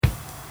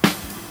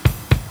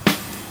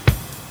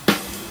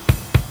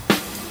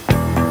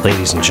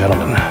Ladies and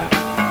gentlemen,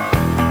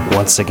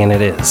 once again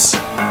it is,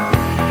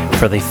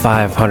 for the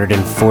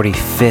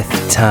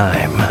 545th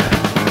time,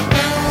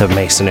 the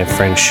Mason and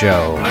Friends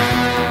Show,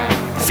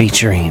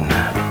 featuring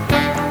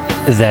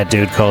that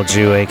dude called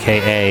Jew,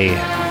 a.k.a.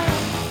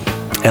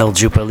 El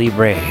Jupa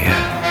Libre.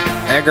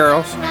 Hey,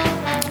 girls.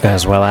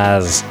 As well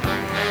as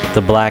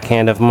the Black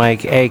Hand of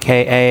Mike,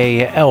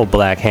 a.k.a. El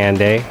Black Hand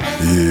Day.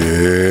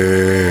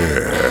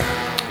 Yeah.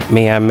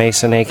 Me, I'm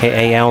Mason,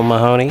 a.k.a. El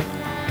Mahoney.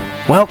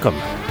 Welcome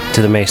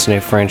to the Mason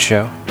and Friends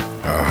Show.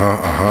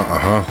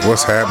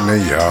 What's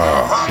happening, y'all?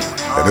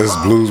 Yeah, this is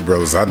Blues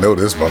Brothers. I know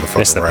this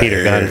motherfucker It's the right Peter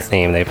here. Gunn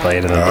theme they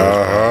played in the Blues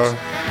Brothers.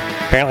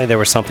 Apparently there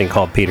was something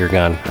called Peter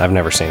Gunn. I've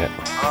never seen it.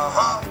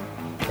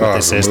 But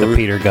this is the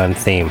Peter Gunn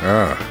theme.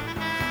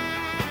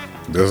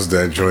 This is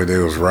that joint they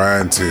was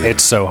riding to.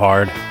 It's so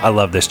hard. I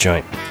love this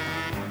joint.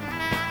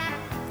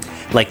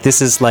 Like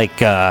this is like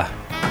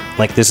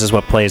this is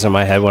what plays in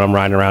my head when I'm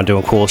riding around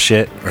doing cool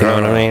shit. You know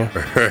what I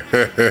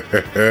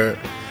mean?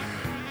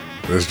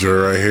 This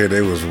joint right here,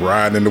 they was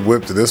riding in the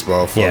whip to this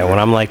motherfucker. Yeah, when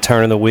I'm like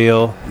turning the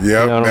wheel. Yep, you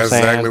know what that's I'm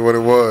saying? exactly what it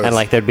was. And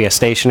like there'd be a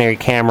stationary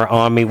camera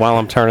on me while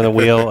I'm turning the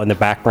wheel, and the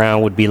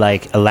background would be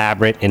like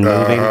elaborate and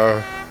moving.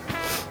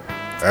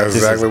 That's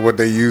exactly what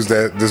they used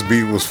this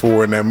beat was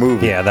for in that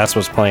movie. Yeah, that's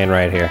what's playing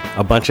right here.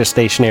 A bunch of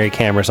stationary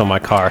cameras on my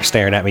car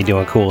staring at me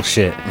doing cool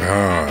shit.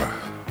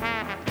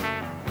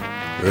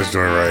 This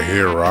joint right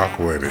here, rock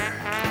with it.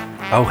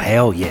 Oh,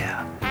 hell yeah.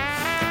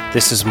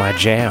 This is my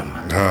jam.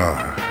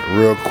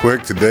 Real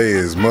quick, today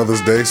is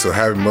Mother's Day, so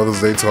happy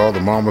Mother's Day to all the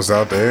mamas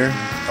out there,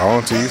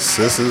 aunties,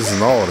 sisters,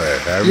 and all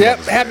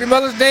that. Happy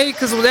Mother's Day,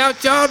 because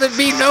without y'all, there'd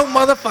be no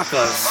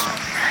motherfuckers.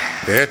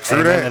 Yeah,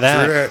 true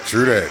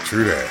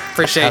that.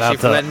 Appreciate you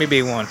for letting me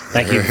be one.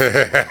 Thank you.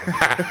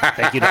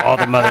 Thank you to all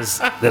the mothers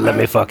that let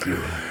me fuck you.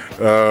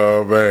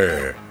 Oh,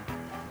 man.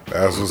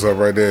 That's what's up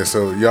right there.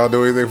 So, y'all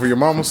do anything for your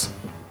mamas?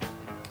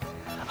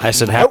 I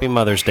said Happy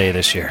Mother's Day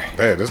this year.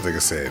 Man, this nigga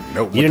said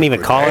nope. You didn't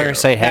even call her and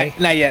say hey?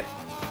 Not yet.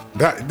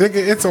 Nigga,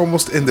 it's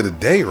almost end of the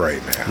day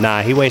right now.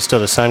 Nah, he waits till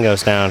the sun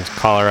goes down to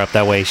call her up.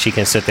 That way she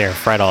can sit there and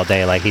fret all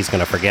day like he's going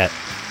to forget.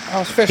 I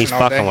was fishing He's all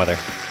fucking day. with her.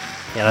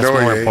 Yeah, that's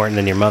more important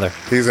than your mother.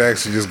 He's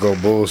actually just go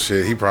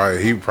bullshit. He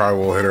probably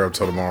won't hit her up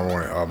till tomorrow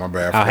morning. Oh, my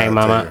bad. Oh, hey,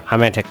 mama, I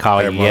meant to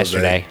call you Mother's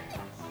yesterday.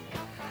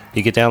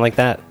 You get down like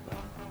that? Is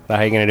that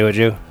how you going to do it,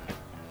 Jew?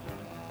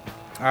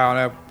 I don't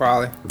know,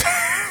 probably.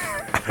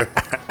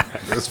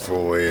 This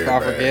fool here, I'll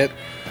man. forget.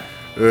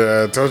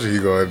 Yeah, I told you he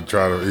go ahead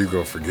and he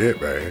gonna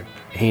forget, man.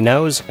 He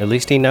knows. At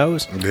least he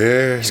knows.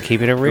 Yeah. Just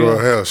keeping it real. Well,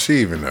 hell, she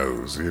even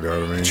knows. You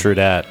know what I mean? True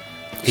that.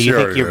 Do She you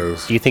already think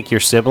knows. do you think your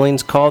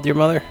siblings called your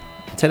mother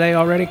today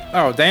already?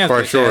 Oh, damn.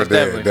 For sure,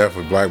 definitely.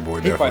 definitely. Black boy,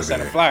 He probably definitely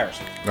sent did.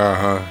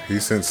 flowers. He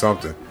sent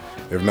something.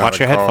 If not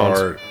Watch a your card,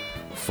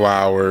 headphones.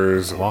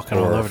 flowers, Walking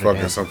all or over the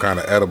fucking damn- some kind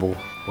of edible.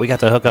 We got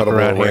the hookup Edible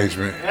around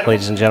arrangement. here.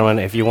 Ladies and gentlemen,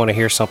 if you want to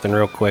hear something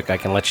real quick, I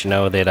can let you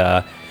know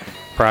that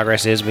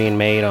progress is being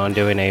made on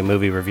doing a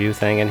movie review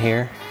thing in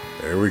here.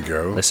 There we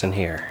go. Listen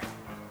here.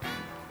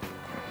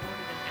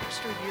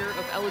 Extra year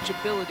of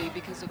eligibility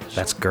because of the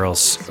That's short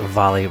girls notice.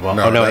 volleyball.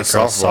 No, Oh, no, that's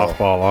it's softball.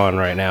 softball on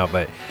right now,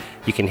 but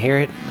you can hear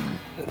it,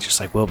 just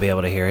like we'll be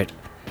able to hear it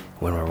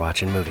when we're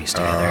watching movies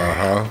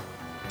together.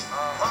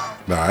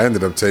 No, I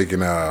ended up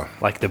taking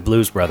Like the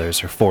Blues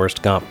Brothers or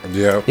Forrest Gump.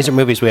 yeah, These are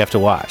movies we have to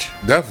watch.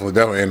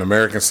 definitely an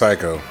American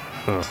Psycho.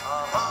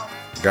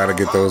 Got to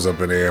get those up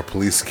in there.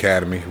 Police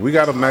Academy. We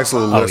got a nice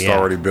little list yeah.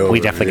 already built. We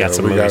definitely got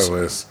some We movies. got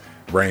a list.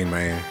 Rain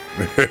Man.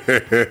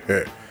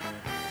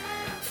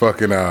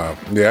 Fucking yeah,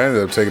 I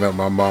ended up taking up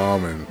my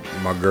mom and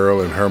my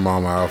girl and her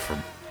mom out for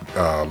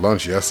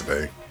lunch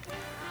yesterday.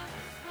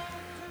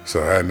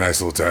 So I had a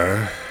nice little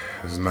time.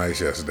 It was nice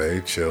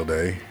yesterday, chill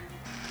day.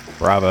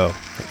 Bravo.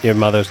 Your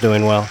mother's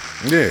doing well.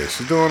 Yeah,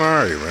 she's doing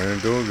all right, man.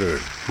 Doing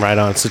good. Right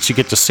on. Since you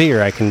get to see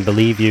her, I can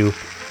believe you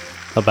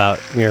about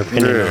your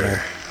opinion on Yeah,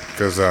 her.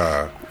 because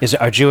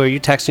Are you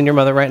texting your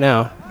mother right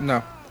now?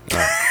 No. All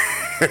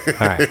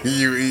right.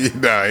 you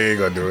nah, he ain't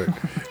gonna do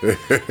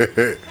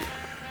it.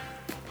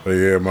 But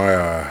yeah,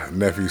 my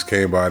nephews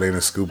came by, they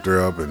done scooped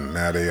her up, and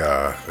now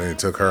they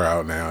took her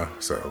out now.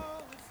 So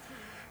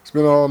it's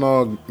been all in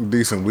all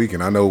decent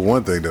weekend. I know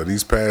one thing though,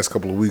 these past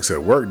couple of weeks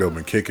at work though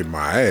been kicking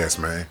my ass,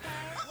 man.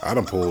 I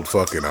done pulled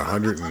fucking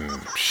 100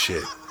 and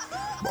shit,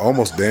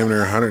 almost damn near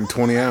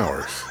 120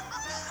 hours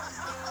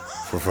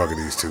for fucking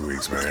these 2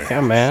 weeks, man.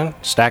 Yeah, man.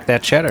 Stack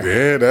that cheddar.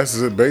 Yeah, that's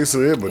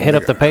basically it. But Hit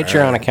up the nigga,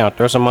 Patreon account.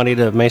 Throw some money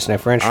to Mason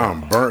and Friendship.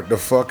 I'm burnt the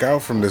fuck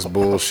out from this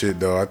bullshit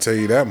though. I tell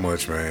you that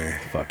much, man.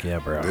 Fuck yeah,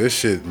 bro. This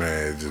shit,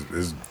 man,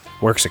 is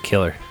Work's a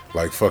killer.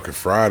 like fucking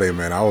Friday,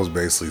 man. I was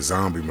basically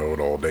zombie mode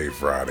all day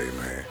Friday,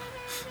 man.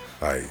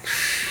 Like,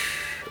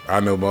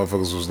 I know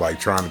motherfuckers was like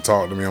trying to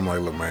talk to me. I'm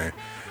like, look, man,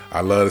 I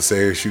love to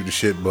say shoot the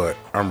shit, but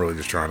I'm really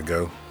just trying to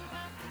go.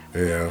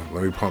 Yeah,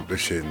 let me pump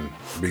this shit and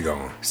be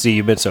gone. See,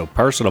 you've been so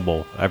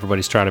personable.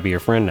 Everybody's trying to be your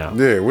friend now.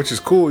 Yeah, which is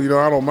cool. You know,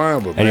 I don't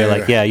mind, but And man, you're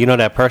like, yeah, you know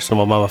that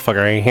personable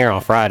motherfucker ain't here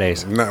on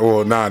Fridays.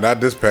 Not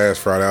this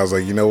past Friday. I was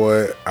like, you know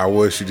what? I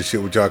would shoot the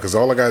shit with y'all because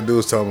all I gotta do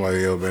is tell them like,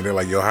 yo, man. They're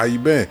like, yo, how you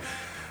been?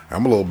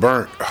 I'm a little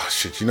burnt. Oh,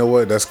 shit, you know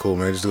what? That's cool,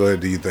 man. Just go ahead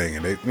and do your thing.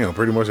 And they,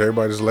 pretty much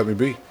everybody just let me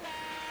be.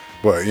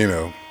 But,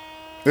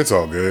 it's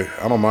all good.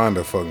 I don't mind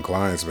the fucking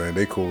clients, man.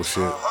 They cool as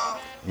shit.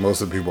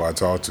 Most of the people I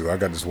talk to, I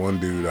got this one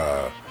dude,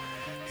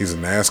 he's a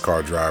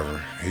NASCAR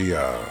driver.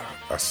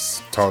 I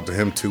talked to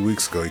him 2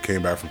 weeks ago. He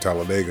came back from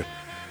Talladega.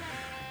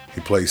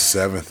 He plays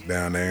 7th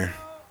down there.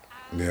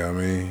 Yeah, I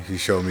mean, he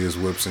showed me his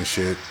whips and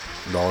shit,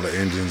 and all the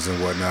engines and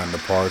whatnot, and the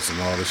parts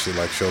and all this shit,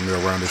 like showed me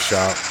around the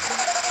shop.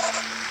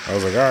 I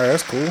was like, all right,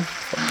 that's cool.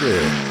 Fuck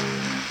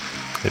yeah.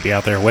 They'd be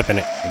out there whipping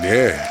it.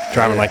 Yeah.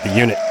 Driving like the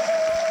unit.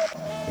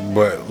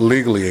 But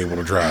legally able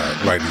to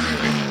drive like the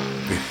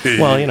unit.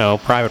 Well,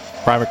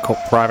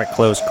 private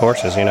closed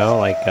courses,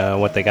 like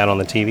what they got on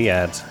the TV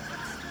ads.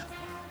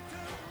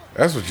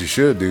 That's what you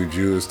should do,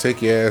 Jew, is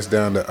take your ass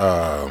down to...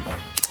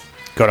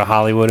 Go to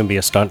Hollywood and be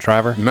a stunt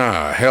driver?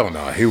 Nah, hell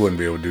no. He wouldn't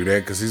be able to do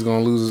that because he's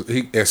going to lose...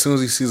 as soon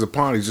as he sees a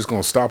pond, he's just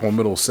going to stop on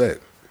middle set.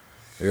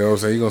 You know what I'm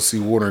saying? You're going to see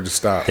water and just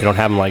stop. They don't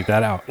have them like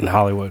that out in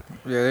Hollywood.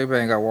 Yeah, they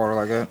ain't got water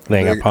like that. They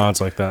ain't got ponds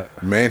like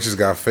that. Mansion's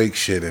got fake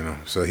shit in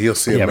them. So he'll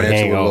see a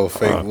mansion with a little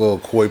fake, little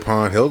koi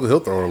pond. He'll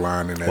throw a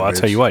line in that Well, I'll bitch.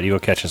 tell you what. You go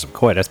catching some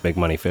koi. That's big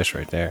money fish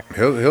right there.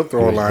 He'll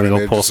throw a line in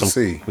there just to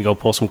see. We go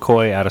pull some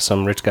koi out of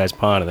some rich guy's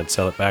pond and then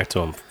sell it back to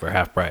him for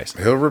half price.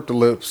 He'll rip the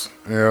lips.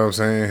 You know what I'm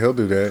saying? He'll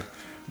do that.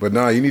 But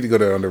nah, you need to go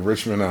to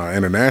Richmond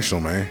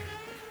International, man.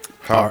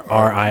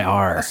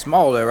 RIR. That's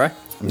small there, right?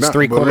 It's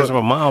 3/4 of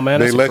a mile,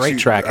 man. It's a great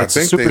track. It's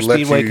a super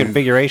speedway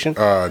configuration.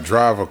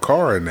 Drive a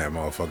car in that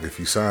motherfucker if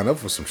you sign up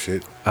for some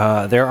shit.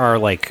 There are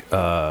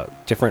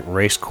different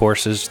race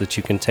courses that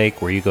you can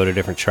take where you go to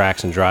different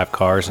tracks and drive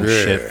cars and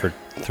shit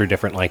through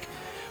different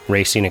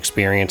racing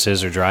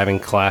experiences or driving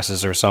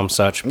classes or some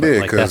such.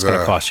 But that's going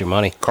to cost you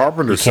money.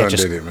 Carpenter's son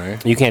did it, man.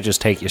 You can't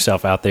just take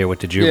yourself out there with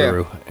the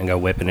Jubaru and go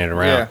whipping it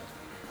around.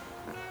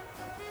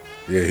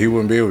 Yeah, he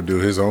wouldn't be able to do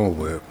his own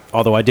whip.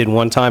 Although I did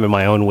one time in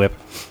my own whip.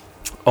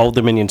 Old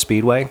Dominion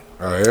Speedway.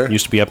 Oh, yeah?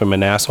 Used to be up in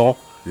Manasshole.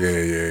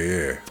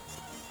 Yeah.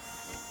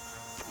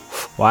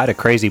 Well, I had a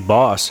crazy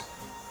boss,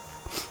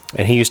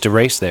 and he used to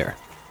race there.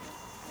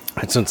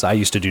 And since I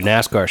used to do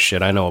NASCAR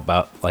shit, I know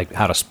about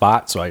how to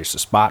spot, so I used to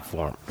spot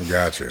for him.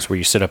 Gotcha. It's where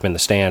you sit up in the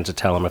stands to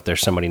tell him if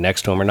there's somebody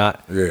next to him or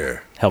not. Yeah.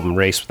 Help him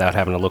race without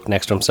having to look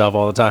next to himself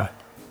all the time.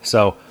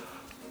 So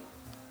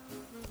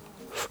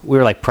we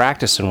were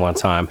practicing one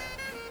time,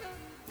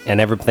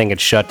 and everything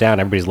had shut down.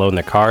 Everybody's loading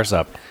their cars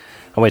up.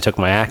 I went took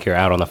my Acura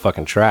out on the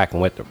fucking track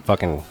and went to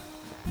fucking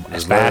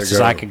as fast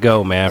as I could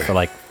go, man,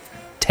 for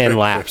 10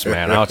 laps,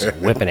 man. I was just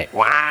whipping it.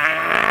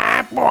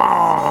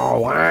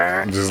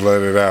 Just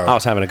let it out. I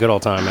was having a good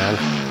old time, man.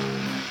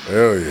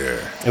 Hell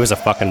yeah. It was a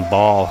fucking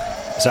ball.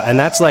 So, and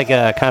that's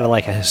kind of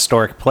like a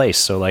historic place.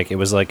 So it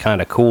was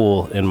kind of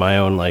cool in my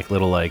own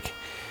little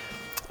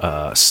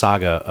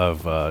saga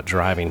of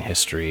driving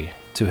history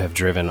to have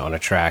driven on a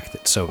track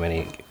that so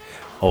many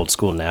old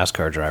school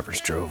NASCAR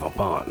drivers drove up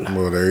on.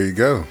 Well, there you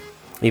go.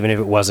 Even if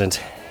it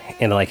wasn't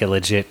in a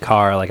legit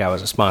car, I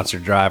was a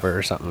sponsored driver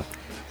or something.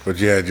 But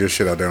you had your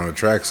shit out there on the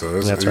track,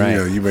 so that's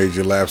right. You made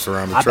your laps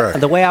around the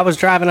track. The way I was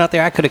driving out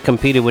there, I could have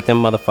competed with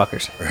them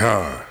motherfuckers.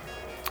 Huh.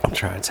 I'm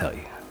trying to tell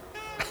you.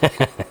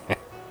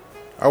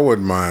 I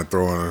wouldn't mind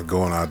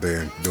going out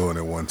there and doing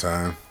it one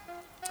time.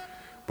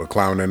 But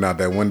climbing in out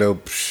that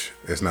window,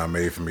 it's not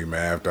made for me,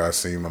 man. After I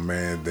seen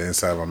the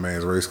inside of my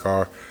man's race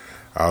car,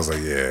 I was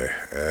like, yeah,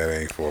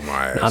 that ain't for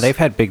my ass. Now, they've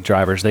had big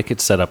drivers. They could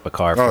set up a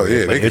car for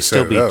you, but it'd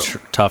still be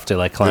tough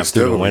to climb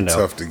through the window.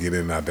 It's tough to get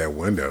in out that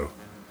window.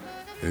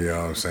 You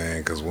know what I'm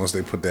saying? Because once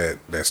they put that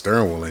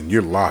steering wheel in,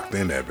 you're locked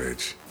in that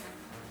bitch.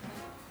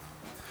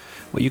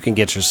 Well, you can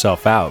get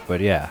yourself out,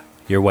 but yeah,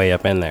 you're way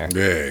up in there.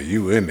 Yeah,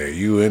 you in there.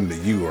 You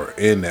are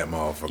in that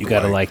motherfucker. You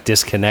got to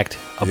disconnect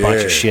a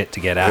bunch of shit to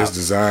get out. It's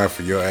designed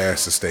for your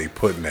ass to stay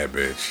put in that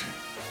bitch.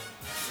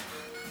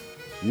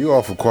 You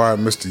awful quiet,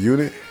 Mr.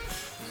 Unit.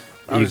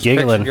 You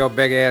giggling? Your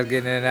big ass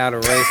getting in and out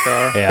of a race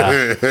car. Yeah.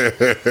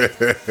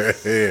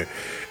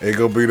 Ain't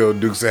gonna be no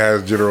Dukes of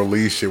Hazzard General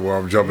Lee shit where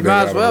I'm jumping in.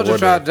 Might as well just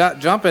try to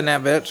jump in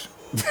that bitch.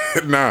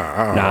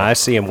 Nah, I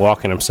see him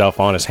walking himself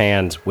on his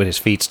hands with his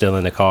feet still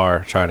in the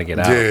car, trying to get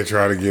out. Yeah,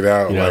 trying to get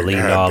out.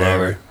 Leaned all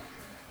over.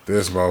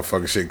 This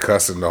motherfucking shit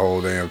cussing the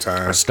whole damn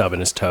time. Or stubbing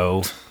his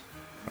toe.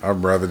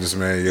 I'd rather just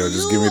give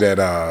me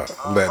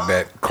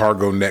that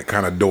cargo net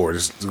kind of door.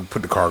 Just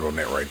put the cargo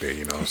net right there.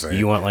 You know what I'm saying?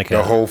 You want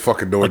the whole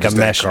fucking door, like a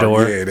mesh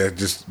door? Yeah,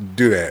 just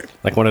do that.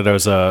 Like one of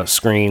those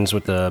screens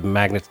with the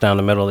magnets down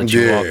the middle that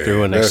you walk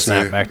through and they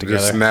snap back together.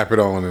 Just snap it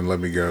on and let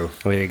me go.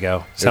 There you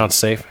go. Sounds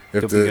safe.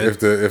 If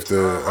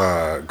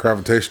the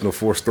gravitational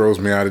force throws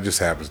me out, it just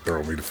happens to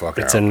throw me the fuck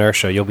out. It's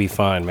inertia. You'll be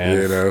fine,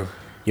 man. You know.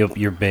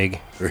 You're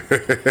big.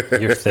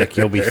 You're thick.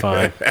 You'll be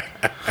fine.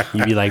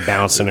 You be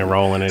bouncing and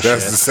rolling and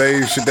That's the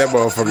same shit that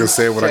motherfucker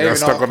said when I got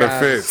stuck on the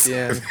fence.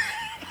 You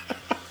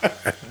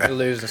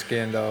lose the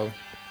skin, dog.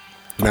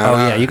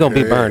 Yeah, you're going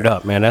to be burned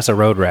up, man. That's a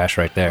road rash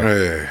right there.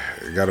 Yeah,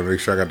 you got to make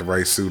sure I got the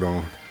right suit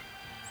on.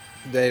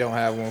 They don't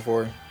have one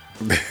for you.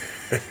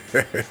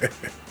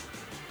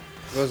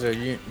 Those are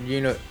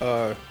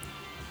unitards,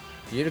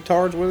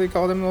 what do they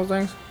call them, those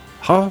things?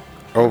 Huh?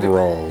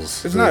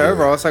 Overalls. It's not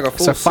overall. It's like a full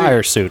It's a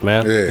fire suit,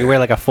 man. Yeah. You wear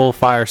like a full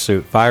fire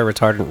suit, fire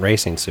retardant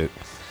racing suit.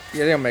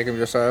 Yeah, they don't make them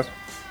your size.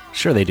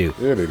 Sure they do.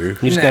 Yeah, they do.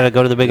 You just Nah. gotta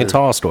go to the big and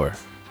tall store.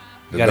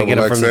 You The gotta get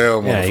them double from.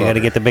 XL Yeah, you gotta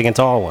motherfucker. get the big and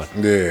tall one.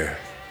 Yeah.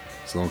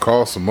 It's going to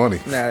cost some money.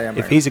 Nah, they don't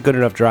make If he's a good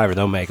enough driver,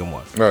 they'll make him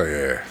one. Oh,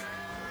 yeah.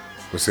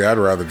 But see, I'd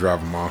rather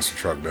drive a monster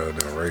truck, though,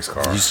 than a race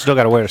car. You still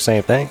gotta wear the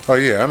same thing. Oh,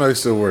 yeah. I know you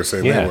still wear the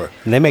same Yeah,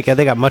 thing, and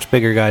they got much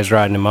bigger guys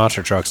riding in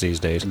monster trucks these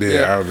days. but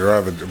Yeah. I would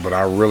rather, but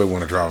I really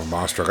want to drive a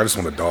monster truck. I just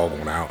want to dog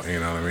one out, you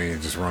know what I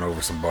mean? Just run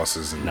over some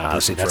buses and Nah,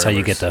 do see, some that's how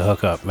you get trailers. the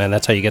hookup, man.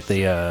 That's how you get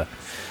the.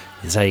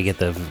 That's how you get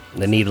the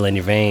needle in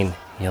your vein.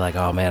 You're like,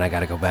 oh man, I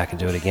gotta go back and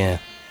do it again.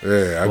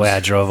 Yeah, The way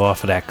I drove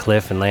off of that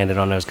cliff and landed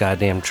on those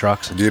goddamn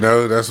trucks. you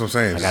know, that's what I'm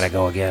saying. I gotta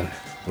go again.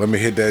 Let me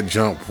hit that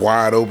jump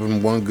wide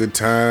open one good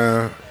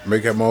time,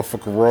 make that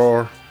motherfucker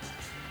roar,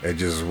 and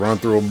just run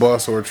through a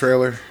bus or a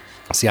trailer.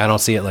 See, I don't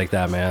see it like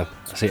that, man.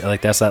 See,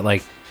 that's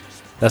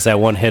that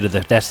one hit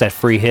of that's that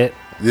free hit.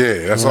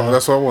 Yeah, that's all.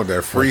 That's what I want.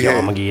 That free Yo, I'm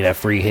hit. gonna give you that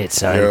free hit,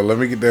 son. Yeah, let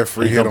me get that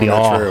free hit You'll on be that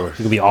all trailer.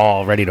 you'll be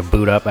all ready to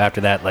boot up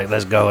after that. Like,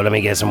 let's go. Let me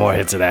get some more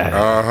hits of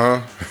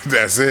that.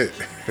 That's it.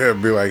 It'll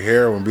be like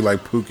heroin, be like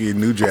Pookie and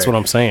New Jack. That's what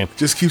I'm saying.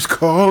 Just keeps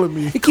calling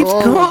me. It keeps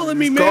calling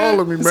me, It's man.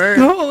 calling me, It's man.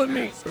 calling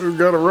me. We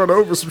gotta run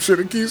over some shit.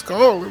 It keeps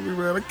calling me,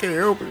 man. I can't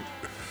help it.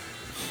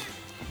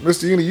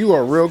 Mr. Uni, you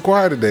are real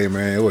quiet today,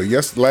 man. What?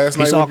 Last night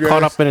He's all with your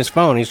caught ass? up in his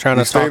phone. He's trying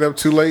You to talk. stayed up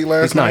too late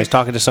last No, night. he's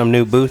talking to some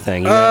new boo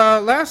thing. You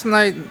know? Last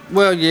night,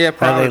 well, yeah,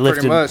 probably lifted-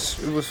 pretty much.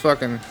 It was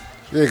fucking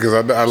Yeah, because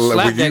I when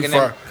you slapdicking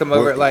them come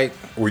over at like,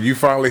 when you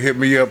finally hit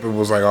me up and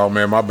was like, "Oh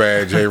man, my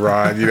bad, J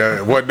Rod." You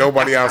know, wasn't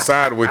nobody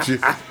outside with you.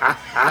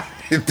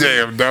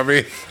 Damn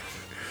dummy.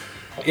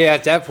 yeah,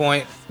 at that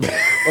point,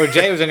 or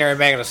Jay was in there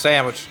making a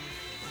sandwich,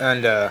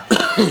 and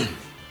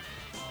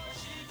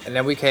and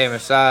then we came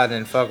inside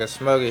and fucking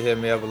Smokey hit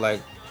me up with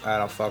like, I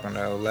don't fucking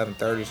know,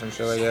 11:30, some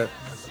shit like that.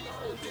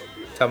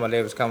 Told my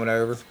they was coming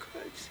over.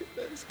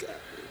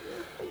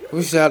 We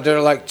was out there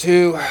like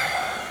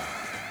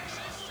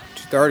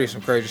 2:30,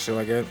 some crazy shit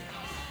like that.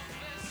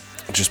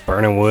 Just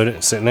burning wood,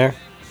 and sitting there.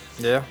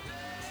 Yeah.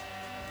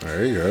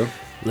 There you go.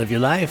 Live your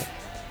life.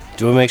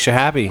 Do what makes you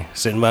happy.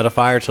 Sitting by the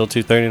fire till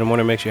 2:30 in the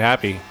morning makes you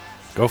happy.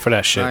 Go for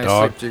that shit, I ain't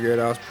dog. sleep too good.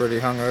 I was pretty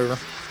hungover.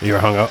 You were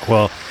hung up.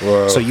 Well,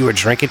 Well- so you were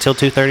drinking till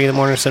 2:30 in the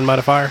morning, sitting by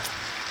the fire.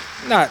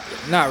 Not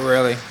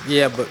really.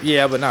 Yeah, but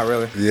not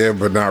really. Yeah,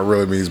 but not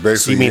really means So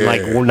basically. you mean yeah,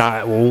 like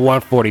not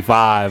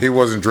 1:45? he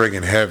wasn't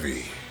drinking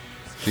heavy.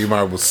 He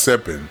might was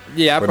sipping,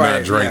 Yeah, I but probably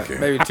not drinking.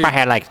 Yeah, maybe I two, probably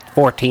had like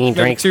 14 maybe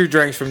drinks. 2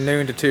 drinks from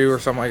noon to 2 or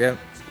something like that.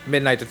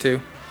 Midnight to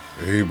 2.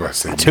 He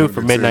must say 2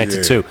 from midnight to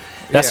yeah. 2.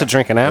 That's Yeah. a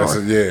drink an hour.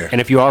 That's yeah.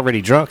 And if you're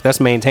already drunk, that's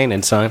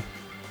maintaining, son.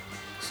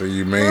 So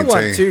you I maintain.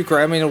 wasn't too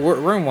crazy. I mean, the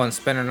room wasn't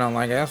spinning on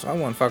like that, so I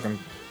wasn't fucking,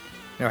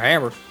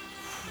 hammered.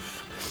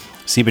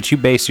 See, but you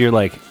base your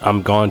like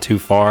I'm gone too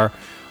far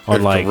on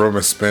if like the room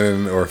is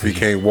spinning, or if he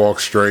can't walk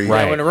straight.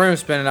 Right. Yeah, when the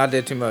room's spinning, I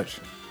did too much.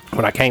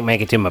 when I can't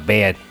make it to my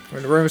bed.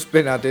 When the room's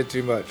spinning, I did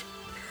too much.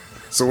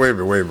 So wait a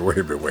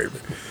minute.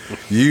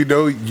 You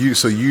know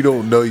so you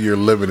don't know you're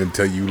living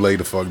until you lay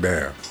the fuck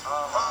down.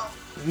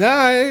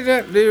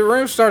 No, the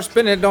room starts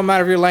spinning. It don't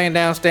matter if you're laying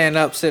down,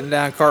 standing up, sitting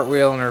down,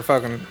 cartwheeling, or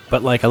fucking.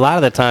 But like a lot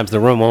of the times, the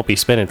room won't be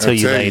spinning until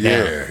you lay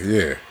down.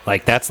 Yeah.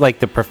 Like that's like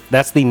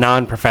that's the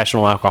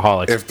non-professional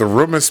alcoholic. If the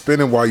room is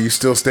spinning while you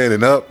still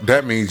standing up,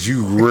 that means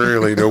you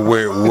really done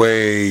went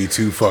way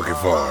too fucking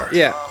far.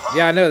 Yeah,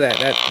 I know that.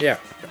 Yeah.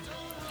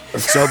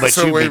 So, but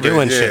So you wait be a minute,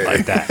 doing shit yeah.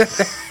 like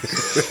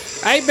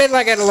that. I ain't been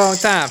like that in a long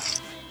time.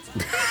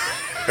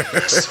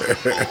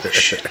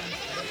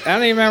 I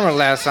don't even remember the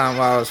last time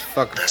I was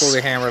fucking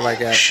fully hammered like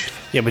that.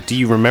 Yeah, but do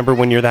you remember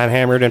when you're that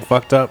hammered and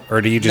fucked up,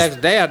 or do you just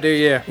Next day I do,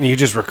 yeah. you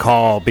just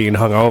recall being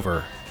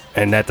hungover,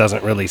 and that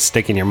doesn't really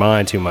stick in your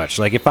mind too much?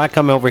 Like if I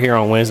come over here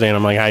on Wednesday and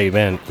I'm like, "How you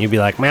been?" You'd be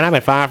like, "Man, I've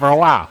been fine for a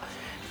while."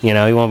 You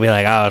know, you won't be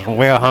like, "I was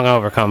real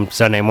hungover come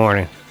Sunday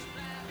morning.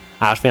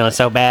 I was feeling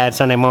so bad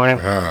Sunday morning."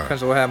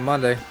 Depends on what happened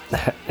Monday.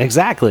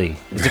 Exactly.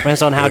 It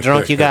depends on how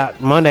drunk you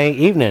got Monday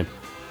evening.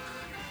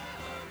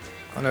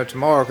 I know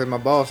tomorrow because my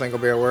boss ain't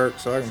gonna be at work,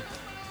 so I can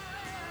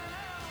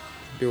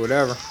do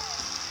whatever.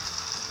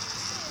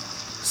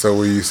 So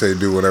when you say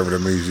do whatever,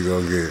 that means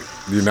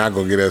you're not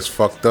gonna get as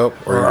fucked up,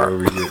 or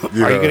you're gonna get,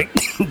 Are you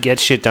gonna get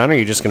shit done, or are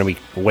you just gonna be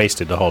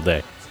wasted the whole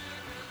day?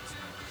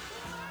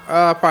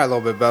 Probably a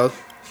little bit both.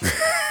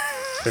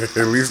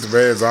 At least the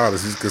man's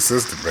honest. He's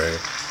consistent, man.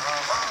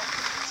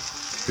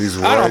 He's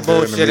right I don't there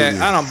in the bullshit at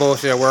media. I don't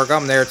bullshit at work.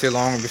 I'm there too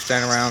long and be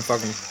standing around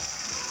fucking.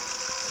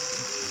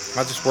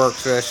 I just work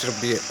so that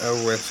shit'll be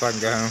over with so I can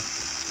go home.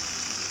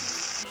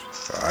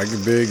 I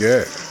can dig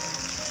that.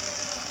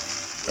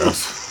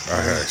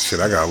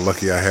 I got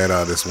lucky. I had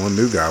this one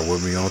new guy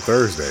with me on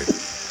Thursday.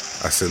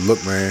 I said,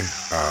 "Look, man,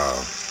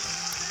 I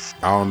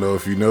don't know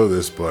if you know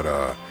this, but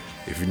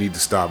if you need to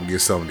stop and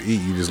get something to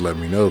eat, you just let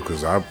me know,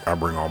 because I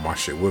bring all my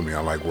shit with me.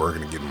 I like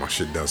working and getting my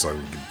shit done so I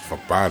can get the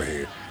fuck out of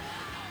here."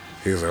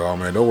 He was like, "Oh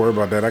man, don't worry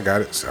about that. I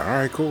got it." I said, "All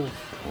right, cool.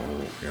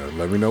 Well,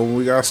 let me know when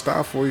we gotta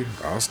stop for you.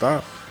 I'll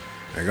stop.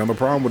 Ain't got no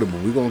problem with it,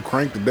 but we gonna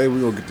crank today.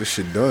 We gonna get this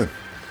shit done."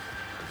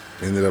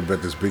 Ended up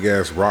at this big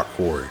ass rock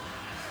quarry.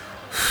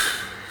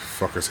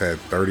 Fuckers had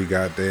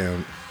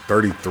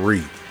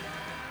 33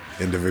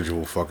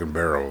 individual fucking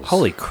barrels.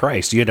 Holy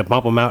Christ! You had to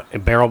bump them out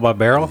barrel by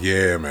barrel.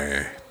 Yeah,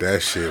 man.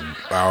 That shit.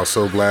 I was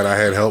so glad I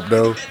had help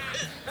though,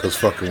 cause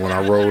fucking when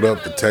I rolled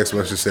up, the text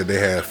message said they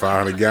had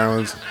 500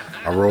 gallons.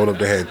 I rolled up,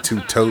 they had 2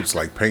 totes,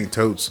 like paint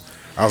totes.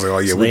 I was like, oh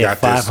yeah, So we they got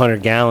had this.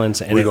 500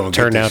 gallons, and We gonna it get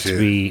turned this out shit. to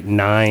be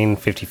 9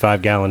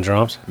 55-gallon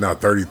drums. No,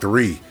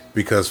 33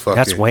 because fucking.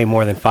 That's way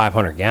more than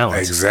 500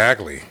 gallons.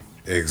 Exactly.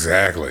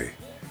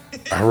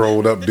 I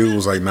rolled up, dude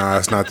was like, nah,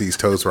 it's not these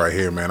totes right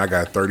here, man. I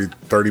got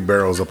 30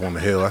 barrels up on the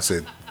hill. I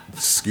said,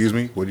 excuse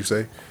me, what'd you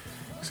say?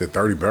 He said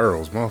 30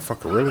 barrels,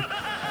 motherfucker, really?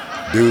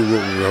 Dude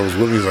that was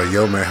with me was like,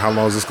 yo, man, how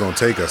long is this gonna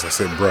take us? I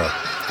said, bruh,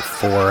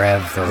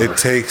 Forever. it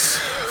takes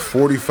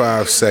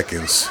 45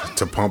 seconds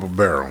to pump a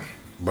barrel.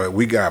 But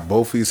we got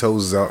both these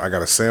hoses out. I got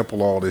to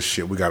sample all this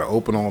shit. We got to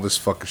open all this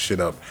fucking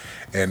shit up.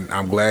 And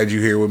I'm glad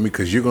you're here with me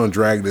because you're going to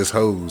drag this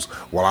hose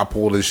while I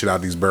pull this shit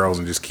out these barrels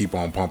and just keep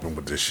on pumping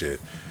with this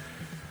shit.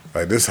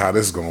 Like, this is how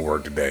this is going to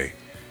work today.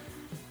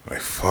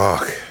 Like,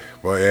 fuck.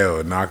 But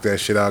yeah, knock that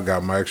shit out.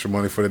 Got my extra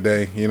money for the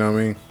day. You know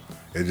what I mean?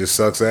 It just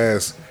sucks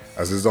ass.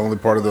 That's just the only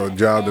part of the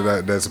job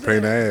that's a pain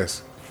in the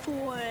ass.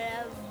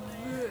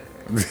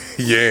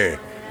 Yeah.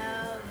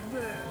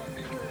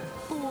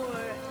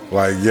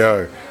 Like,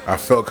 yo, I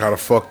felt kind of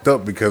fucked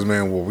up because,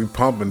 man, when we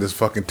pumping this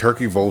fucking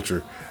turkey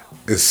vulture,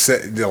 it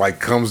set, it like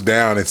comes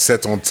down, it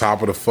sets on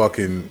top of the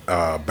fucking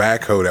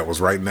backhoe that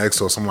was right next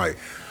to us. I'm like,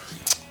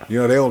 you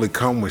know, they only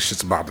come when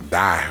shit's about to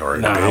die or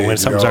Nah, dead, when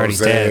something's already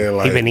dead.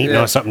 Like, He's been eating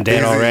on something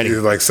dead already. He's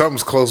like,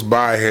 something's close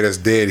by here that's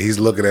dead. He's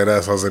looking at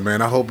us. I was like,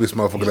 man, I hope this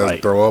motherfucker doesn't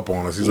like, throw up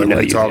on us. He's like, what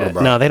are you talking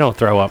about? No, they don't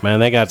throw up, man.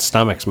 They got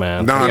stomachs,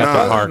 man. Nah, they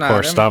got the nah.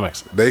 hardcore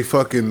stomachs. They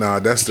fucking,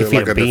 that's You the, can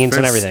like feed a them beans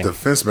and everything.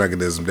 defense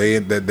mechanism.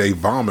 They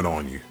vomit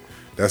on you.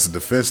 That's a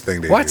defense thing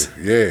they What?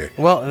 do. Yeah.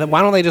 Well, then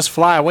why don't they just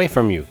fly away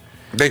from you?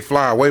 They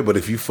fly away, but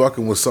if you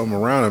fucking with something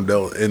around them,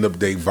 they'll end up,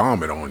 they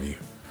vomit on you.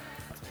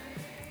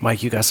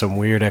 Mike, you got some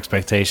weird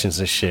expectations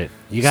and shit.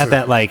 You got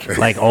that like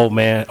old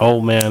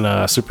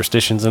man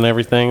superstitions and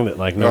everything that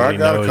like nobody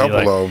got a knows. couple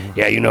You're like, of 'em.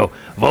 yeah, you know,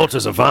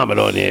 vultures will vomit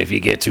on you if you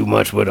get too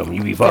much with them.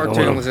 You be fucking with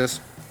Cartoon them. was this?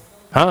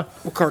 Huh?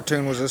 What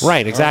cartoon was this?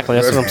 Right, exactly.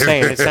 That's what I'm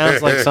saying. It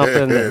sounds like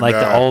something that, like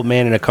the Nah. old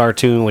man in a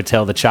cartoon would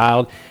tell the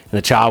child, and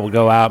the child would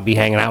go out and be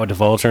hanging out with the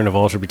vulture, and the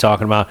vulture would be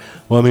talking about,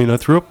 well, I mean, I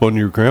threw up on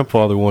your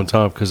grandfather one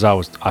time because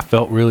I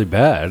felt really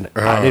bad.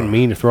 I didn't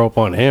mean to throw up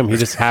on him. He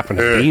just happened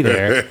to be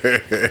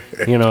there.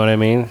 You know what I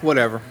mean?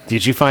 Whatever.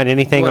 Did you find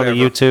anything on the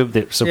Whatever. YouTube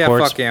that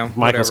supports fuck him.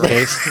 Michael's Whatever.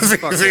 case?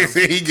 Fuck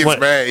him. he gets What?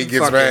 mad. He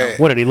gets Fuck mad.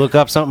 What, did he look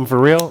up something for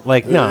real?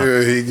 Like, no.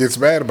 Yeah, he gets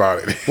mad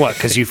about it. What,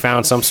 because you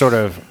found some sort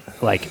of,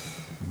 like,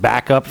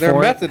 backup Their for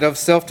it? method of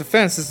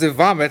self-defense is to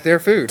vomit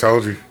their food.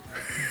 Told you.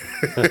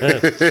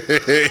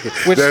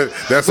 Which,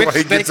 That's which why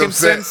he they gets can upset.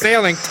 send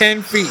sailing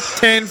 10 feet.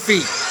 10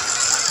 feet.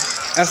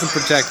 That's a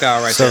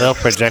projectile right So there. they'll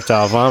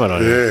projectile vomit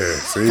on you. Yeah,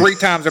 see? 3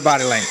 times their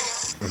body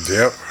length.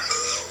 Yep.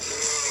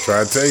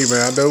 Try to tell you,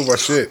 man. I know my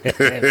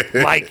shit.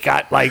 Mike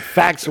got like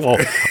factual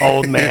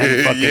old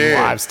man fucking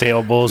Yeah. wives'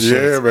 tale bullshit.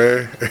 Yeah,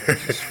 man.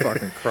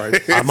 Fucking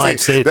Christ. I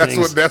might say that's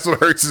things. what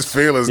hurts his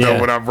feelings Yeah.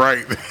 though when I'm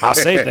right. I'll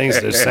say things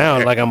that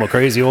sound like I'm a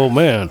crazy old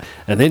man,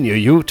 and then you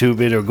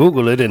YouTube it or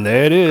Google it, and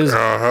there it is.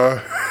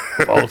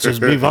 Vultures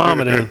be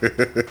vomiting.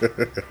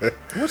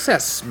 What's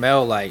that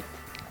smell like?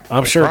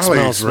 I'm sure it Probably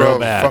smells real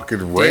bad.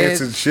 fucking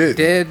rancid shit.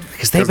 Dead,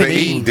 Because they've been they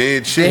eat eating.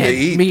 dead shit. dead They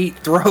eat. meat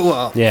throw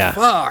up. Yeah.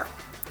 Fuck.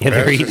 Yeah,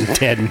 they're eating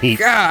dead meat.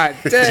 God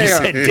You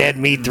said damn. dead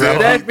meat throw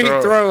Dead up. meat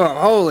throw up.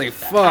 Holy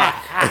fuck.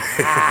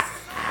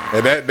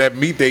 And that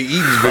meat they eat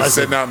has been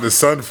sitting out in the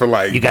sun for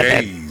like You got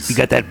days.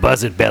 that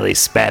buzzard belly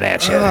spat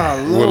at you.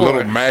 Oh, with little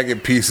Lord.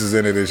 maggot pieces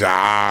in it.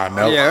 And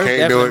no, Yeah, there's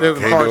can't do definitely it.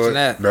 moving Can't parts do in it.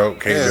 that. No,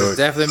 can't Yeah, do there's it.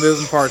 definitely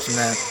moving parts in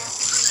that.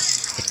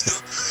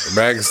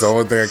 Maggots the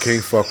only thing I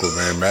can't fuck with,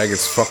 man.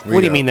 Maggots fuck me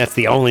What do you up. mean that's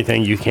the only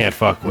thing you can't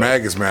fuck with?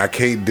 Maggots, man. I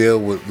can't deal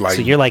with like.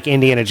 So you're like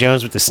Indiana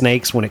Jones with the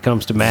snakes when it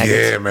comes to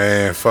maggots? Yeah,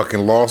 man. Fucking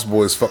Lost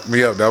Boys fucked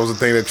me up. That was the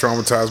thing that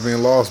traumatized me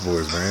in Lost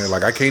Boys, man.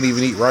 Like, I can't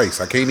even eat rice.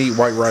 I can't eat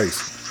white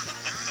rice.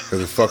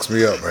 Because it fucks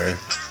me up, man.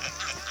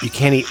 You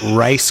can't eat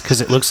rice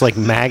because it looks like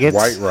maggots?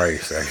 White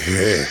rice.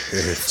 Yeah.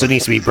 So it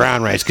needs to be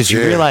brown rice because you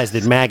Yeah. realize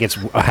that maggots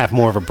have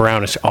more of a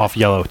brownish off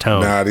yellow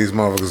tone. Nah, these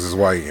motherfuckers is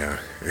white, yeah.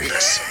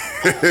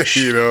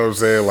 You know what I'm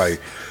saying?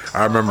 Like,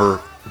 I remember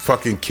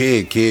fucking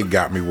Kid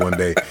got me one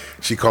day.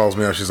 She calls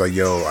me up. She's like,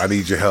 yo, I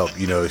need your help.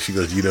 You know, she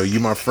goes, you know, you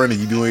my friend and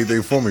you do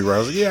anything for me, right? I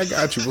was like, yeah, I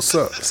got you. What's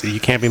up? So you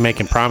can't be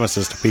making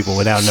promises to people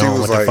without She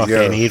knowing was what the like, fuck yo,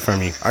 they need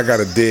from you. I got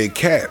a dead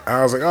cat.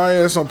 I was like, oh,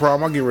 yeah, that's no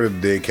problem. I'll get rid of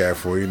the dead cat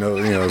for you. You know,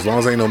 as long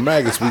as ain't no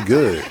maggots, we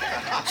good.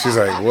 She's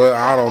like, well,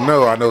 I don't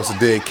know. I know it's a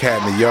dead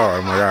cat in the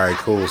yard. I'm like, all right,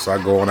 cool. So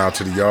I go on out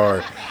to the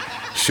yard.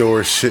 Sure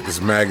as shit, there's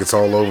maggots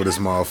all over this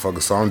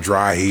motherfucker. So I'm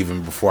dry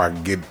heaving before I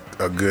can get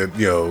a good,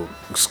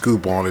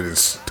 scoop on it and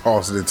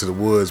toss it into the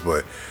woods.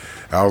 But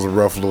that was a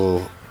rough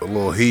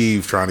little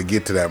heave trying to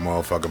get to that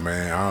motherfucker,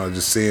 man. I don't know,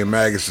 just seeing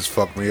maggots just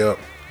fucked me up.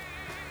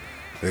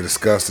 They're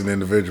disgusting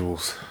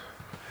individuals.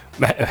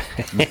 You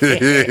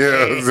know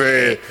what I'm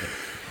saying?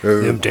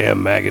 Them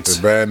damn maggots. It's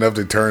bad enough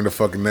they turn to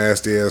fucking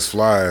nasty ass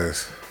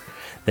flies.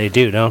 They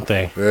do, don't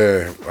they?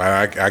 Yeah,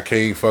 I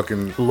can't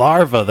fucking.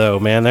 Larva, though,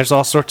 man. There's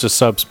all sorts of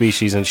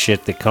subspecies and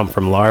shit that come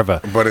from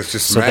larva. But it's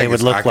just So maggots. they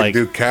would look I can like-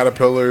 do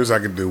caterpillars. I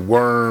can do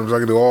worms. I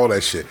can do all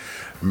that shit.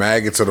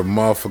 Maggots are the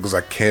motherfuckers I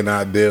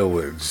cannot deal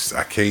with.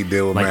 I can't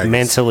deal with Like maggots.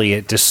 mentally,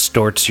 it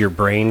distorts your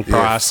brain Yeah, it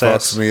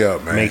process. fucks me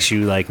up, man. Makes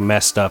you like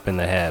messed up in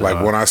the head. Like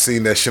huh? when I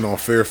seen that shit on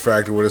Fear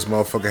Factor where this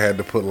motherfucker had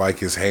to put like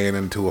his hand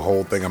into a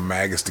whole thing of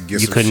maggots to get You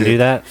some couldn't shit. do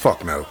that?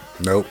 Fuck no.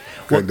 Nope.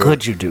 What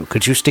could you do?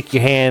 Could you stick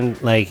your hand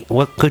like?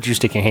 What could you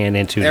stick your hand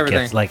into? to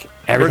Everything. get, like Pretty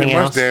everything much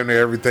else, damn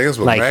near everything else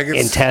with like maggots.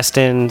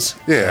 intestines.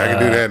 Yeah, I can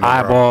do that, no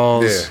problem.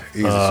 eyeballs. Yeah,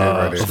 easy shit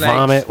right there. Snakes.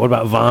 Vomit. What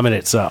about vomit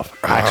itself?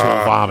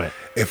 Actual vomit.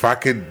 If I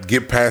could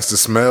get past the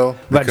smell, What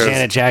about because-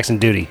 Janet Jackson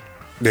duty?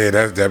 yeah,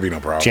 that'd be no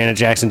problem. Janet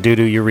Jackson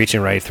doo you're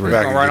reaching right through.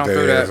 I can Right get on that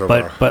through ass that.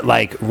 over. But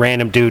like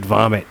random dude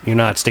vomit, you're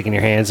not sticking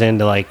your hands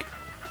into like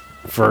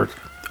for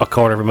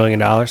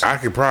 $250,000. I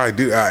could probably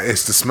do.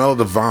 It's the smell of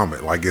the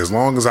vomit. Like as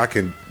long as I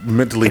can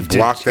mentally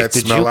block that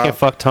Did smell you can out.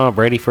 fuck Tom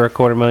Brady for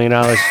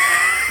 $250,000?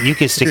 You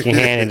can stick your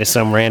hand into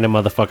some random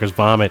motherfucker's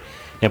vomit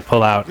and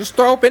pull out. Just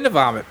throw up in the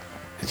vomit.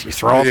 You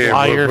throw up Yeah,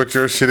 while but you're put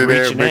your shit in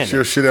there. reaching Mix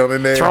your shit on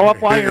in there. Throw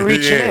up while you're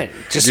reaching in.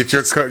 Just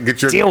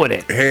get your deal with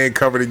it. hand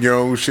covered in your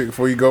own shit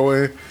before you go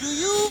in.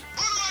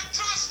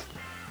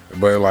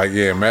 But like,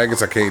 yeah,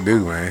 maggots I can't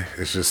do, man.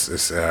 It's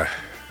just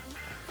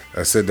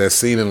I said that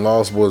scene in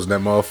Lost Boys, that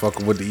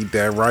motherfucker went to eat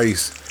that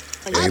rice.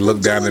 And he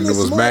looked down and it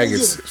was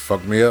maggots. It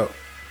fucked me up.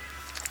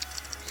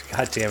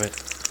 God damn it.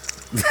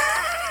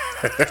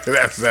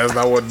 That's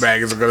not what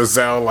maggots are gonna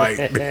sound like.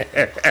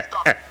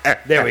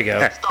 There we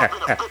go.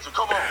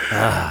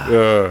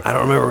 I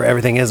don't remember where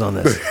everything is on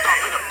this.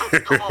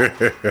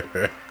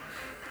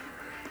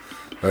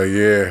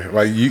 Yeah,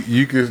 like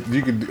you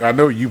could. I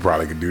know you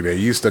probably could do that.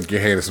 You stuck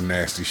your hand in some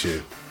nasty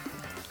shit.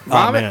 Oh,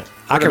 Vomit? man.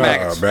 I can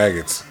Maggots.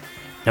 Maggots.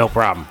 No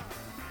problem.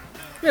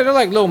 Yeah, they're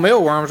like little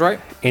mealworms, right?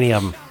 Any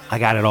of them. I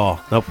got it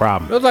all. No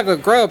problem. It looks like a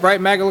grub, right?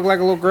 Maggot look like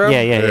a little grub.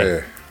 Yeah.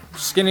 Yeah.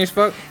 Skinny as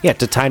fuck. Yeah,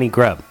 it's a tiny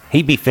grub.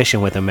 He'd be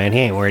fishing with him, man. He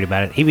ain't worried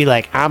about it. He'd be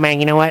like, oh, man,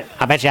 you know what?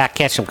 I bet you I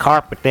catch some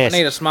carp with this. I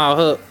need a small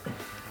hook.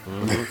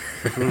 I need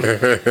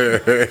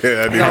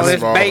They got all a this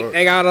small- bait.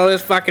 They got all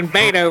this fucking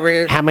bait over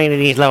here. How many of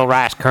these little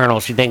rice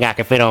kernels you think I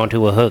could fit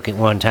onto a hook at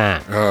one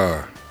time?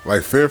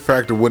 Like Fear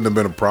Factor wouldn't have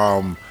been a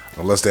problem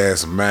unless they had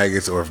some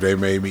maggots or if they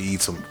made me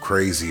eat some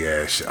crazy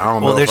ass shit. I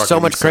don't know. Well, if I there's so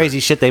could much eat some- crazy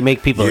shit they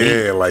make people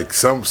eat. Yeah, like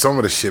some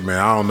of the shit, man.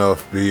 I don't know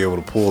if be able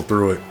to pull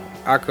through it.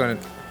 I couldn't.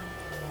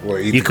 Or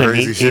eat You the couldn't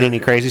crazy eat shit. any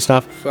crazy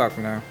stuff? Fuck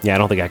no. Yeah, I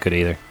don't think I could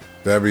either.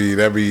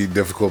 That'd be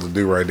difficult to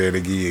do right there. They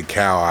give you a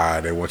cow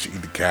eye. They want you to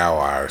eat the cow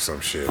eye or some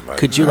shit. Like,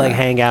 Could you, like,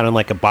 hang out in,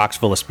 like, a box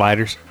full of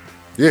spiders?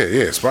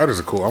 Yeah. Spiders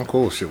are cool. I'm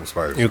cool with shit with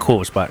spiders. You're cool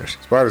with spiders.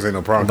 Spiders ain't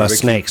no problem. What about 'cause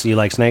they snakes? You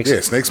like snakes? Yeah,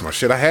 snakes. My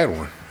shit. I had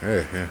one.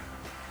 Yeah.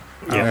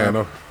 Yeah.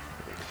 No.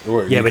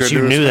 What, Yeah, but couldn't you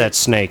do a knew snake? that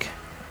snake.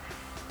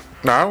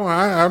 No,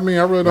 I mean,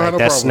 I really don't have Like, no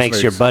that problem snake's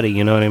with your snakes. buddy,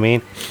 you know what I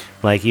mean?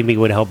 Like, you'd be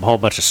with a whole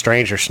bunch of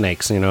stranger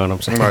snakes, you know what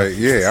I'm saying? Like,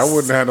 yeah, I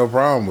wouldn't have no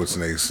problem with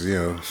snakes. You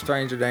know,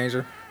 Stranger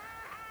danger.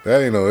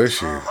 that ain't no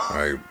issue.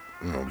 Like,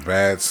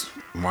 bats,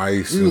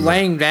 mice. You and-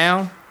 laying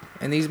down,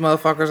 and these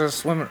motherfuckers are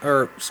swimming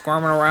or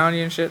squirming around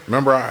you and shit.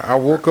 Remember, I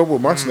woke up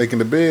with my snake in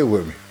the bed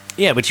with me.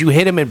 Yeah, but you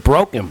hit him and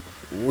broke him.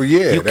 Well,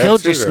 yeah, You that's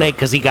killed your it. snake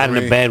because he got I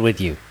into mean, bed with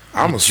you.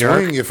 I'm a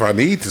jerk. swing if I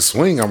need to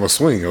swing. I'm a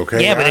swing.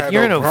 Okay. Yeah, but I if had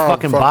you're no in a problem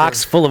fucking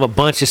box full of a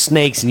bunch of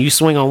snakes and you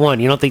swing on one,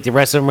 you don't think the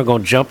rest of them are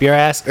going to jump your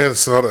ass?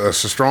 It's a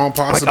strong Like,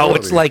 possibility. oh,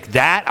 it's like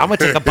that? I'm going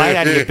to take a bite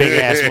out of your big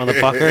ass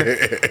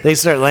motherfucker. They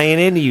start laying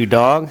into you,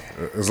 dog.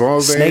 as long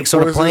as they snakes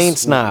ain't on a plane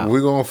poisonous, snob.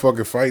 We're gonna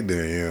fucking fight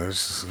then. Yeah,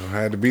 it's just gonna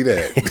have to be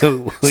that.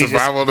 We just-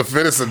 Survival of the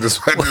fittest at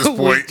this we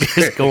point.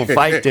 just going to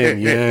fight them,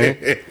 you know?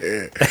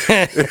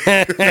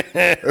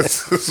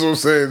 That's what I'm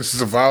saying.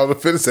 Survival of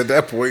the fittest at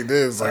that point.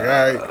 Then it's like, all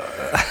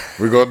right,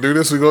 we're gonna do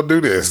this. We're gonna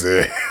do this.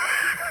 Then.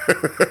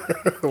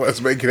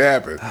 Let's make it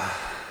happen.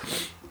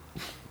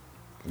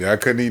 Yeah, I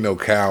couldn't eat no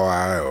cow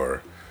eye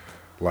or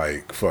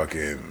like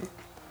fucking.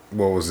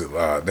 What was it?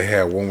 They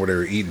had one where they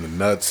were eating the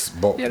nuts. Yeah,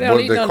 they what don't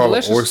did eat they nothing call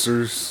delicious. them?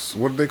 Oysters.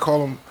 What did they call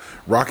them?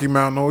 Rocky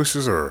Mountain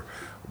oysters or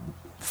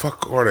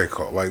fuck? What are they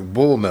called? Like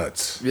bull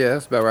nuts. Yeah,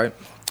 that's about right.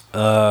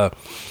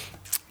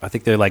 I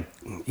think they're like,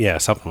 yeah,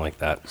 something like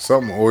that.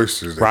 Some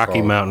oysters. they Rocky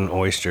call 'em. Mountain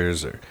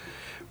oysters or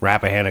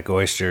Rappahannock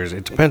oysters.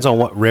 It depends on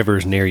what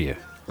river's near you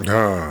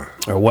or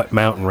what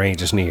mountain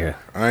range is near you.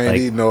 I ain't Like,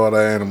 eating no other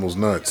animals'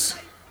 nuts.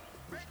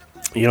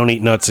 You don't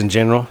eat nuts in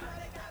general?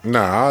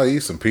 Nah, I'll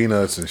eat some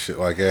peanuts and shit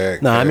like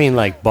that. No, I mean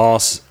like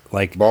balls.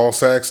 Like ball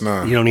sacks.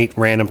 Nah, you don't eat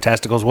random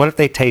testicles. What if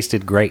they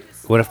tasted great?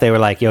 What if they were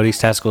like, yo, these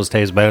testicles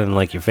taste better than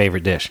like your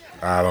favorite dish?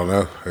 I don't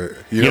know.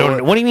 You don't-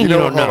 know what do you mean you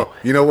don't hold know? on.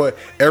 You know what?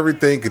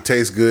 Everything could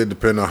taste good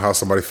depending on how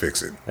somebody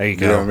fix it. There you You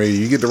go. know what I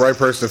mean? You get the right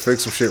person to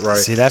fix some shit right.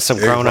 See, that's some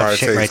it grown up probably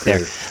shit right tastes there.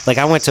 good. Like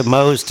I went to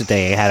Moe's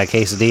today. I had a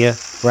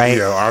quesadilla, right?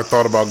 Yeah, I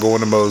thought about going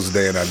to Moe's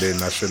today and I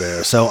didn't. I should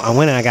have. So I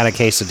went and I got a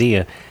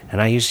quesadilla,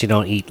 And I usually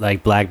don't eat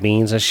like black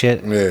beans and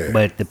shit. Yeah.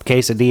 But the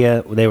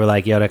quesadilla, they were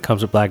like, yo, that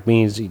comes with black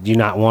beans. Do you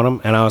not want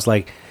them? And I was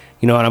like,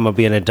 you know what? I'm going to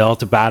be an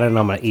adult about it and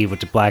I'm going to eat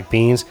with the black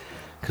beans.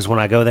 Because when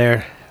I go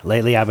there,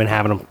 lately I've been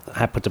having them,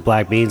 I put the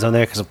black beans on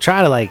there because I'm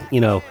trying to like, you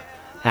know,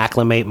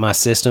 acclimate my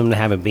system to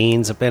having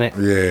beans up in it.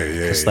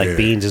 Yeah. It's like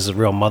beans is a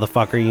real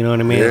motherfucker, you know what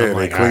I mean? Yeah, I'm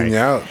like, they clean you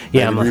all right. out.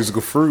 Yeah, Like I'm like,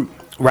 musical fruit.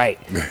 right.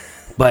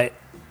 But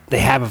they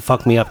haven't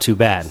fucked me up too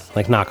bad.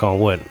 Like, knock on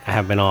wood. I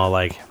haven't been all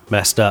like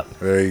messed up.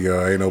 There you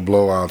go. Ain't no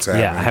blowouts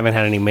happening. Yeah, I haven't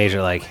had any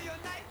major like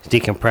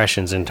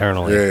decompressions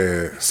internally.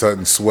 Yeah,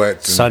 sudden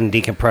sweats. And Sudden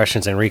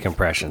decompressions and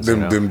recompressions. them,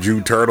 you know? them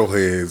Jew turtle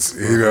heads,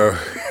 you know,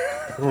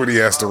 when he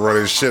has to run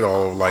his shit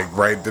all like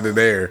right to the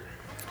there.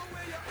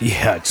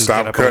 Yeah, just Stop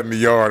get up cutting the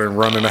yard and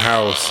run in the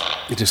house.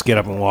 And, just get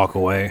up and walk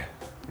away.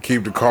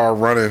 Keep the car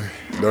running.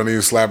 Don't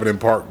even slap it in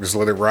park. Just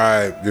let it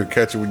ride. You'll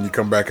catch it when you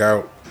come back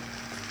out.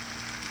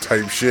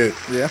 Type shit.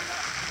 Yeah.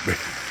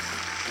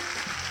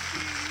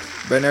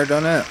 Been there,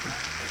 done that.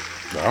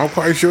 I'm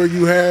quite sure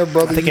you have,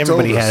 brother. I think You told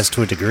everybody us. has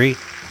to a degree.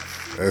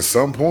 At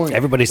some point.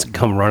 Everybody's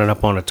come running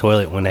up on the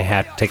toilet when they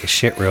had to take a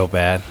shit real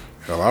bad.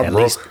 Hell, I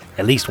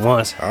At least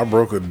once. I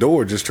broke a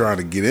door just trying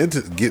to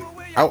get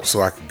out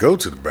so I could go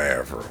to the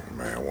bathroom,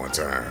 man, one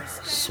time.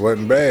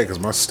 Sweating bad because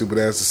my stupid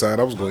ass decided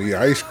I was going to eat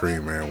ice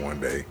cream, man, one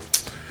day.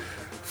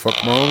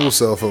 Fucked my own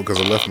self up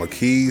because I left my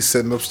keys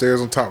sitting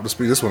upstairs on top of the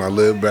speaker. This is when I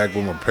lived back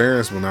with my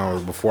parents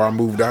before I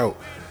moved out.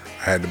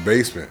 I had the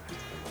basement.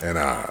 And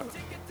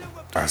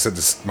I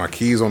set my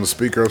keys on the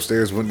speaker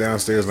upstairs, went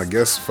downstairs, and I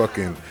guess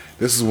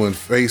this is when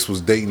Face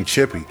was dating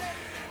Chippy.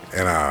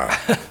 And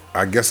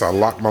I guess I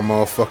locked my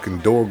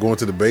motherfucking door going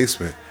to the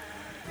basement.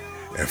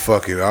 And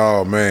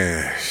oh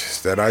man,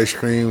 that ice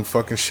cream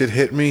fucking shit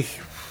hit me.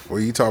 What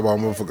you talking about,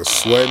 motherfucker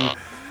sweating?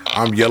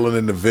 I'm yelling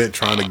in the vent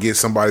trying to get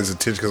somebody's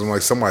attention because I'm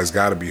like, somebody's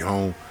got to be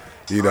home.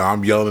 You know,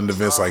 I'm yelling in the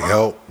vents like,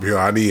 help. You know,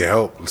 I need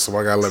help.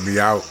 Somebody got to let me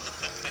out.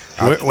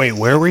 Wait,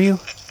 where were you?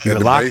 You were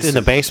locked in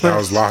the basement? I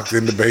was locked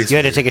in the basement. You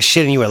had to take a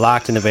shit and you were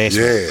locked in the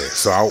basement. Yeah,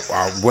 so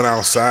I went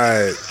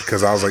outside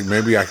because I was like,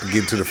 maybe I could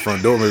get to the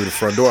front door. Maybe the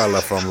front door I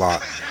left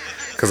unlocked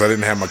because I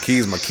didn't have my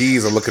keys. My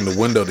keys, I look in the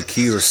window. The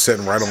keys are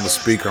sitting right on the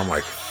speaker. I'm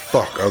like,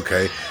 fuck,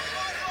 okay.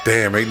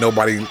 Damn, ain't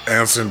nobody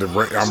answering the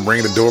ring. I'm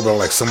ringing the doorbell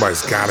like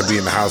somebody's got to be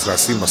in the house. I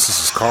see my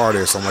sister's car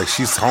there, so I'm like,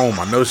 she's home.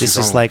 I know she's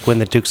home. This is like when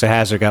the Dukes of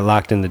Hazzard got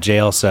locked in the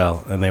jail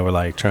cell and they were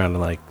like trying to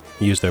like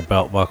use their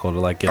belt buckle to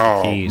like get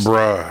the keys.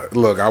 Bruh.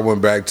 Look, I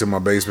went back to my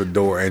basement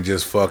door and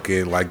just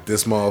fucking like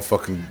this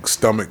motherfucking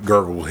stomach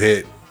gurgle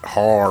hit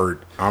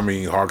hard. I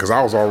mean hard because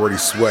I was already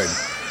sweating.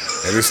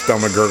 And this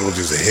stomach gurgle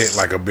just hit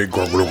like a big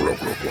gurgle.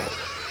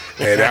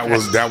 And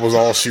that was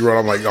all she wrote.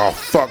 I'm like, oh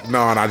fuck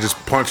no, and I just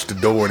punched the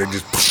door and it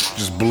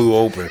just blew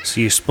open.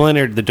 So you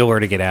splintered the door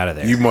to get out of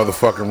there. You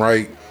motherfucking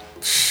right.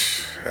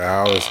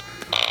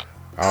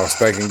 I was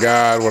thanking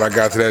God when I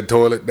got to that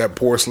toilet, that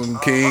porcelain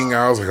king.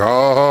 I was like,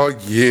 oh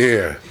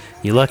yeah.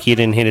 You're lucky you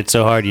didn't hit it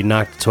so hard you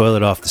knocked the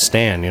toilet off the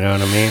stand, you know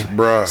what I mean?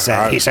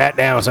 Bruh. He sat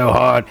down so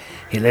hard,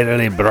 he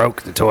literally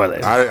broke the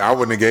toilet. I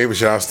wouldn't have gave a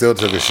shit. I still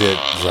took a shit.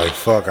 It's like,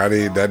 fuck, I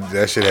need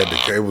that shit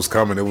it was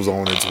coming. It was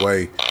on its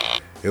way.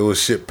 It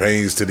was shit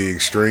pains to the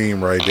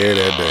extreme right there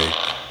that day.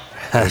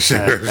 That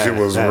shit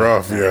was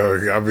rough,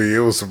 yo. I mean, it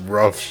was some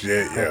rough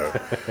shit, yo.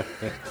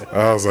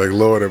 I was like,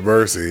 Lord have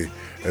mercy.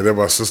 And then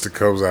my sister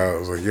comes out. I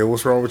was like, yo,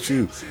 what's wrong with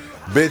you?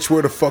 Bitch,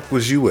 where the fuck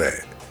was you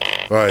at?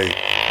 Like,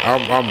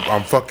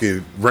 I'm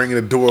fucking ringing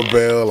the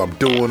doorbell. I'm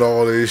doing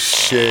all this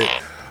shit.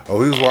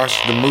 Oh, he was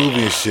watching the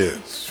movie and shit.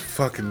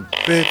 Fucking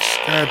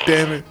bitch, god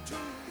damn it.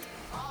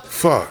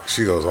 Fuck.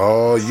 She goes,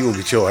 oh, you gonna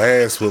get your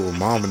ass whipped when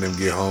mom and them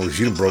get home because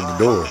you done broke the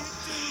door.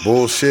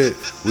 Bullshit.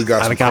 We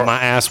got I'd have got my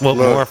ass whooped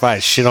more if I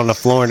had shit on the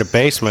floor in the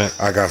basement.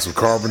 I got some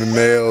carpenter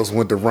nails,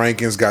 went to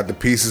Rankins, got the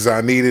pieces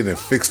I needed, and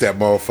fixed that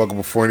motherfucker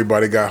before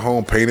anybody got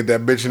home, painted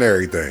that bitch and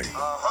everything.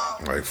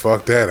 Like,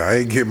 fuck that. I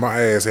ain't getting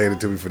my ass handed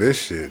to me for this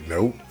shit.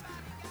 Nope.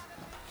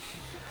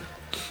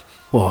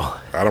 Well,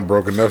 I done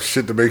broke enough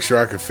shit to make sure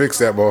I could fix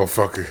that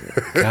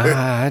motherfucker.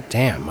 god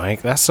damn,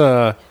 Mike. That's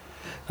a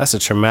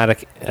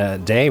traumatic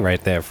day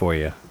right there for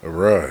you.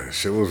 Bruh,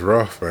 shit was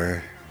rough,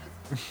 man.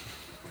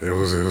 It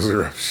was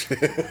rough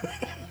shit.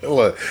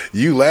 Look,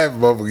 you laugh,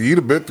 motherfucker. You'd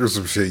have been through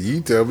some shit.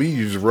 You tell me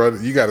you just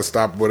run. You got to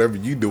stop whatever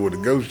you doing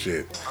to go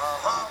shit.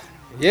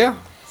 Yeah.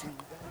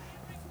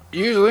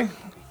 Usually.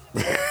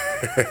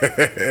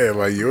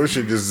 Like your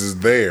shit just is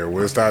there.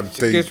 When it's time to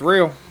take. It gets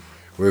real.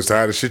 When it's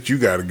time to shit, you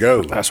got to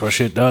go. That's what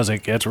shit does.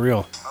 It gets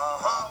real.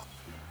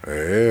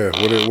 Yeah.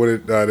 What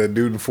did that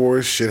dude in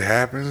Forest? Shit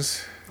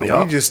happens.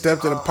 Yep. You just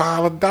stepped in a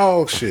pile of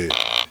dog shit.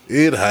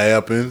 It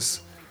happens.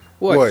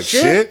 What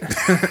shit?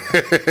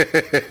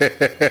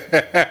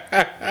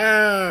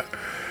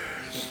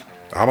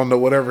 I don't know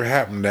whatever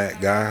happened to that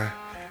guy.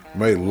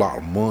 Made a lot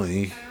of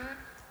money.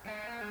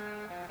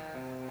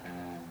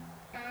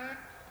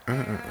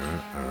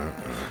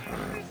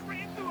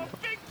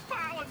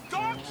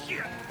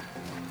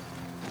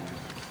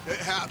 It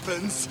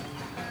happens.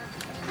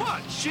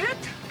 What shit?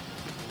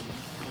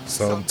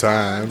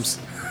 Sometimes.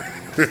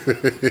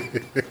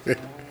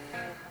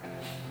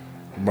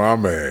 My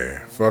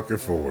man. Fucking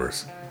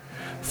Forrest.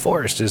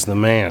 Forrest is the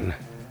man.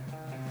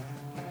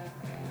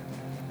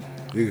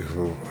 You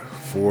could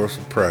Forrest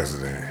for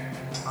president.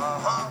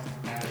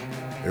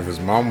 If his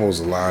mama was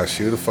alive,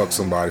 she would have fucked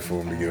somebody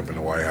for him to get up in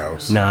the White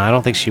House. No, I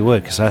don't think she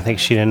would, because I think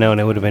she'd have known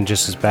it would have been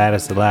just as bad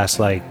as the last,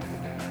 like,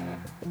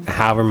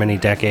 however many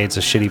decades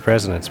of shitty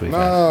presidents we've had.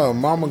 No,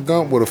 Mama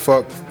Gump would have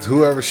fucked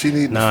whoever she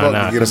needed to fuck to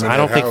get because him in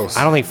that house.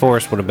 I don't think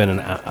Forrest would have been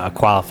a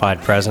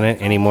qualified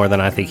president any more than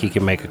I think he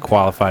can make a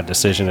qualified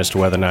decision as to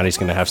whether or not he's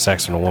going to have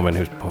sex with a woman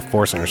who's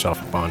forcing herself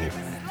upon you.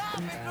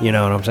 You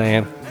know what I'm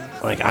saying?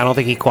 Like, I don't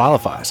think he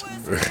qualifies.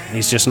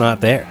 He's just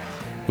not there.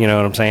 You know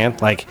what I'm saying?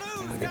 Like,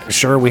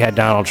 sure, we had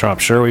Donald Trump.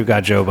 Sure, we've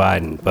got Joe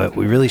Biden. But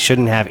we really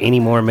shouldn't have any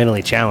more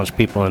mentally challenged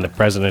people in the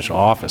presidential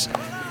office.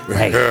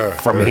 Like,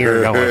 from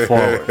here going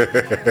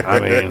forward. I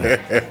mean,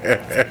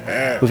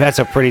 we've had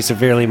some pretty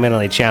severely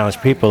mentally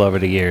challenged people over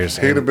the years.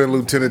 He'd have been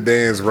Lieutenant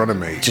Dan's running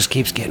mate. It just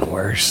keeps getting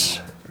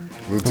worse.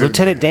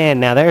 Lieutenant Dan,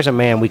 now there's a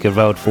man we could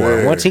vote for.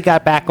 Yeah. Once he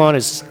got back on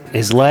his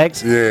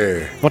legs,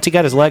 once he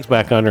got his legs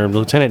back under him,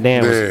 Lieutenant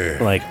Dan was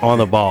like on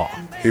the ball.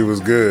 He was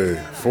good.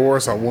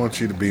 Forrest, I want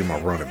you to be my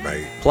running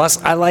mate.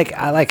 Plus, I like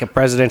a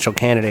presidential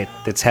candidate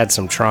that's had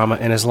some trauma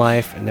in his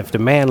life, and if the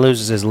man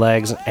loses his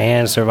legs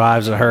and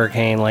survives a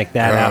hurricane like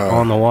that out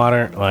on the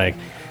water, like,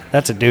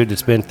 that's a dude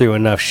that's been through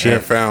enough shit.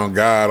 And found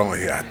God on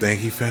here. I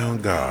think he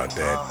found God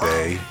that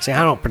day. See,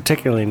 I don't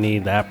particularly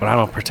need that, but I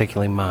don't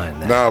particularly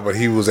mind that. No, but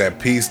he was at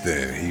peace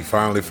then. He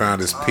finally found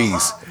his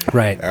peace.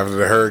 Right. After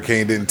the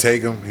hurricane didn't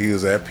take him, he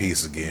was at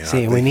peace again.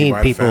 See, I we think he need might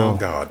have people. found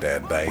God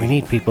that day. We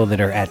need people that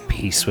are at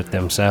peace with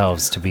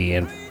themselves to be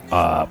in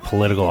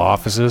political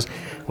offices.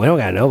 We don't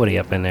got nobody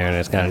up in there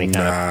that's got any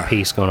kind of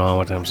peace going on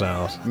with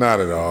themselves. Not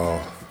at all,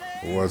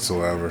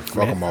 whatsoever.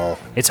 Fuck them all.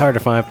 It's hard to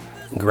find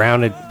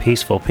grounded,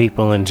 peaceful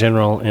people in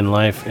general in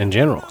life in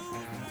general.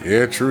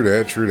 Yeah, true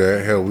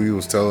that. Hell, we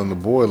was telling the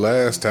boy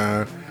last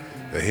time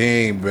that he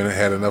ain't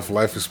had enough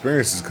life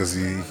experiences because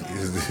he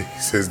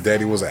says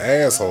daddy was an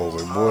asshole.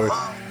 Like, boy,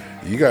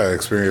 you gotta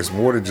experience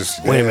more than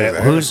just. Wait a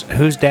minute,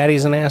 whose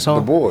daddy's an asshole?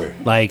 The boy.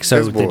 Like,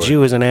 so the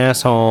Jew is an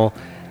asshole,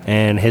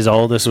 and his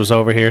oldest was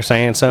over here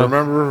saying so.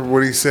 Remember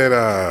what he said?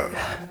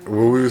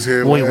 When we was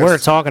here. We were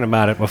talking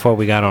about it before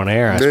we got on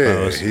air. I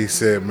suppose he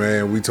said,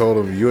 "Man, we told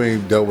him you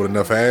ain't dealt with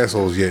enough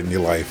assholes yet in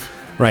your life."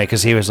 Right,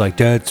 because he was like,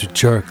 "Dad's a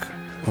jerk."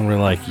 And we're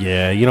like,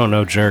 yeah, you don't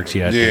know jerks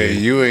yet. Yeah,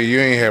 dude. you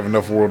ain't have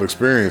enough world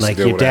experience. Like,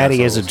 to deal your with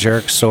daddy assholes. is a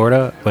jerk,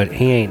 sorta, but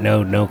he ain't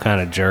no kind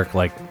of jerk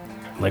like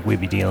we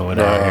be dealing with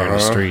out here in the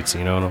streets.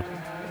 You know what I'm?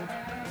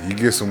 You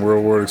get some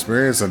real world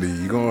experience under you,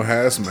 you're gonna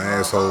have some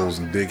assholes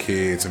and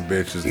dickheads and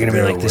bitches. You're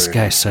gonna be like, this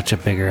guy's such a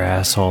bigger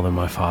asshole than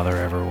my father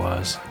ever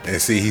was. And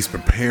see, he's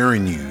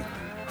preparing you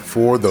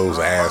for those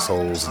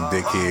assholes and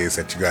dickheads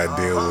that you gotta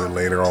deal with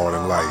later on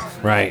in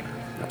life. Right,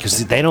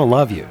 because they don't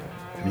love you.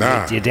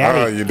 Nah, your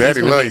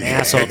daddy love an you.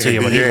 asshole to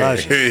you when he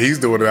loves you. He's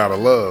doing it out of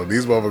love.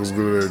 These motherfuckers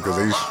do it because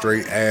they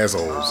straight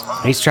assholes.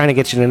 He's trying to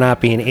get you to not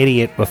be an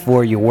idiot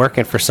before you're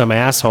working for some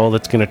asshole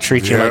that's gonna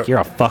treat you like you're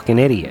a fucking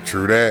idiot.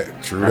 True that.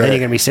 And then you're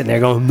gonna be sitting there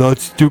going, "I'm not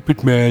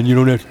stupid, man. You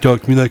don't have to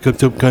talk to me like I'm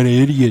some kind of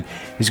idiot."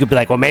 He's gonna be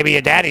like, "Well, maybe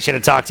your daddy should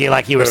have talked to you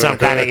like you were some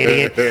kind of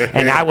idiot,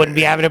 and I wouldn't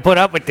be having to put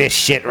up with this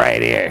shit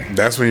right here."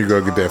 That's when you go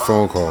get that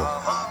phone call.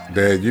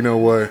 Dad, you know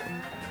what?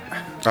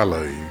 I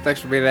love you.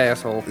 Thanks for being an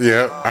asshole.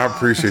 Yeah, I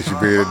appreciate you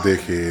being a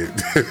dickhead.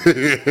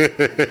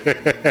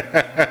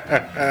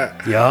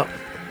 Yup.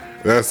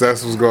 That's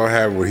what's gonna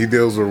happen. When he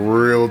deals with a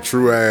real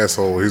true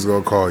asshole, he's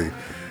gonna call you.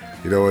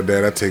 You know what,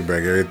 Dad? I take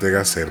back everything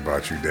I said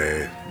about you,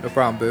 Dad. No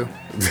problem, boo.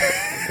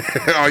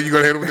 Oh, you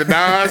gonna hit him with the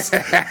knives?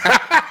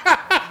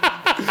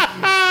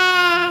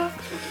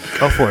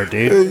 Go for it,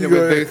 dude. You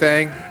gonna boo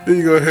thing?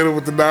 You gonna hit him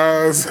with the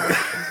knives?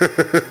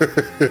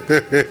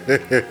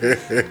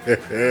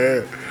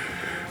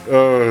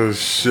 Oh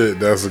shit,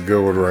 that's a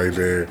good one right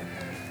there.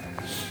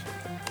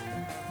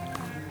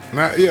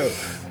 Now,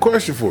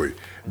 question for you: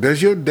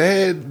 does your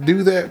dad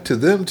do that to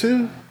them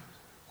too?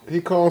 He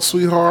calls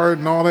sweetheart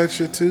and all that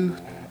shit too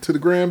to the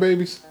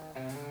grandbabies.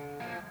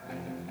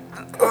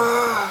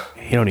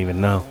 He don't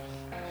even know.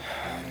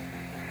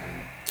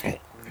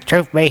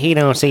 Truth be, he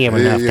don't see him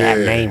enough to have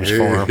names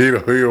for him. He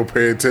don't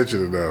pay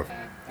attention enough.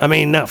 I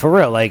mean, no, for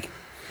real. Like,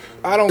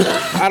 I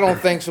don't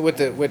think so with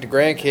the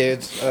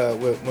grandkids,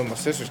 with my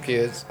sister's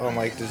kids on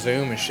like the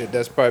Zoom and shit.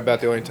 That's probably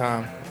about the only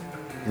time.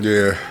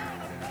 Yeah.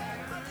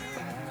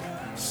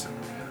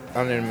 I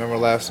don't even remember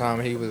last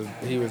time he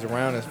was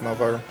around this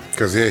motherfucker.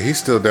 Cause he's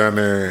still down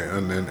there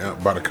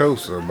by the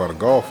coast or by the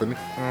Gulf, isn't he?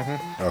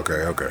 Mm-hmm.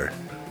 Okay.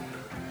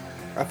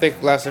 I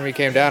think last time he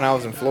came down, I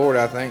was in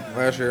Florida. I think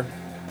last year.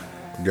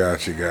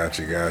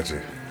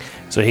 Gotcha.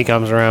 so he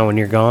comes around when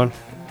you're gone.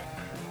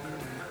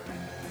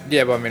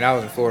 Yeah, but I mean, I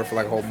was in Florida for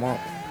like a whole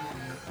month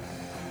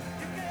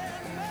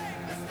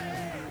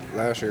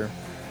last year.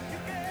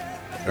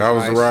 I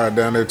was Nice. the ride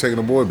down there taking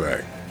the boy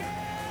back.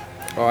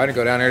 Oh, I didn't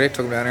go down there. They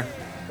took him down there.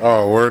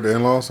 Oh, word, the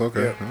in-laws?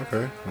 Okay, Yep.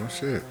 okay. Oh,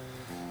 shit.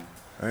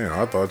 Damn,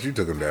 I thought you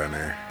took him down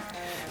there.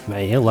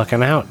 Man, you're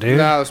lucking out, dude.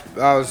 No,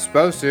 I was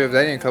supposed to if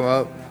they didn't come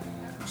up.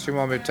 She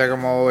wanted me to take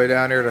them all the way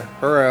down here to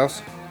her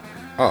house.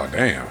 Oh,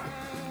 damn.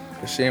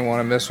 Cause she didn't want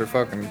to miss her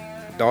fucking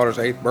daughter's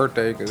 8th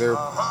birthday. Cause they're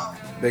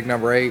big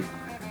number 8.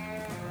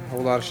 A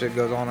whole lot of shit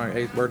goes on her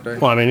 8th birthday.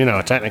 Well, I mean,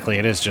 technically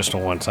it is just a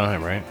one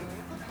time, right?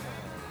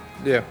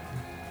 Yeah.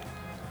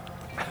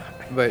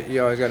 But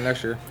you always got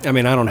next year. I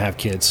mean, I don't have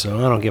kids, so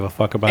I don't give a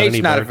fuck about any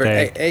not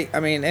birthday. a very. I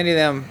mean, any of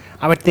them.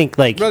 I would think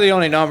like. Really, the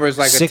only number is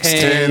like 16,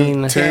 a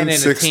 10, 10, and a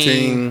 16.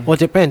 teen. Well, it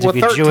depends. Well,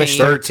 if you're 13. Jewish,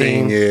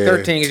 13. 13, yeah.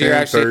 13 is you're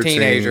 10, actually 13, a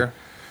teenager.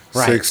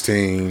 Right.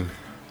 16.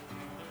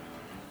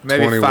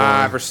 Maybe 21.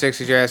 5 or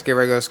 6 is your ass get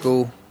ready to go to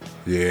school.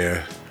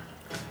 Yeah.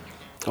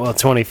 Well,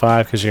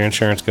 25 because your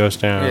insurance goes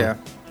down. Yeah.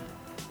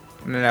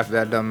 And then after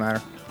that, it doesn't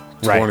matter.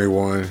 Right.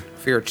 21.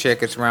 If you're a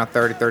chick, it's around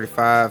 30,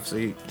 35.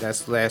 So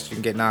that's the last you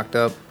can get knocked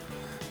up.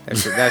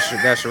 That's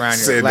around your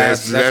Said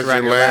last. That's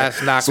around your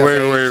last knock So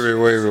up.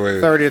 wait.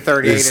 30 to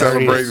 38. He's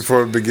celebrating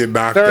for him to get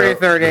knocked 30 up.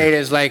 38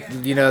 is like,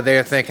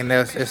 they're thinking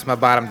it's my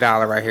bottom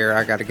dollar right here.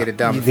 I got to get it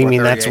done. You before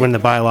mean that's 38. when the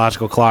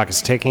biological clock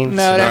is ticking?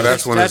 No, that's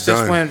that's when just it's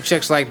done. when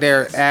chicks like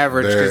they're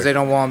average They're- because they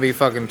don't want to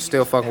be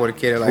still fucking with a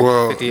kid at like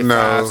Well, 55,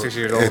 no, 60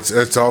 years old.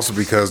 it's also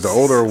because the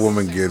older a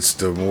woman gets,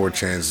 the more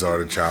chances are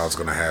the child's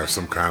going to have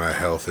some kind of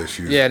health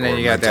issues. Yeah, and then or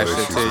you got that mental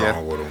shit issues too, yeah.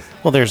 wrong with them.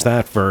 Well, there's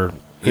that for,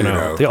 you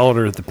know, the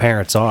older the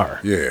parents are.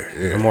 Yeah.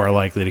 The more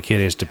likely the kid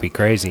is to be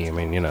crazy. I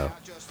mean,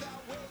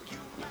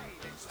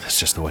 that's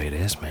just the way it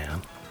is,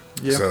 man.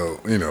 Yeah. So,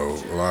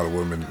 a lot of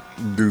women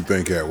do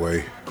think that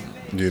way.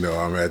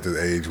 I'm at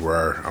the age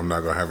where I'm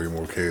not going to have any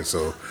more kids,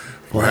 so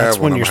if Well, I have that's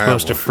one, when you're I'm gonna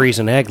supposed to have one. freeze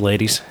an egg,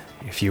 ladies.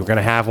 If you're going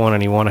to have one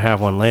and you want to have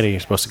one later, you're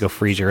supposed to go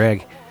freeze your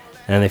egg.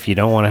 And if you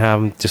don't want to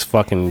have them, just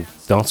fucking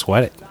don't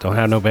sweat it. Don't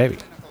have no baby.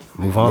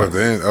 Move on. But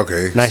then,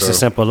 okay. Nice so and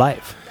simple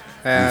life.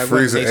 You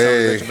freeze an an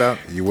egg,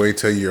 you wait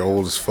till you're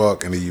old as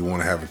fuck, and then you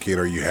want to have a kid,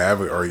 or you have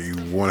it, or you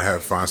want to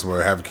find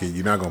somebody to have a kid.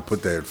 You're not going to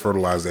put that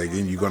fertilized egg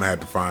in. You're going to have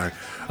to find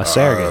A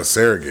surrogate.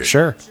 surrogate.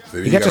 Sure. So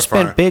you got to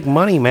spend big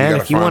money, man.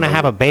 gotta If you want to find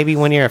have the- a baby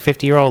when you're a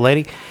 50-year-old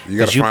lady, You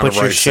gotta because you find put the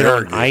your right shit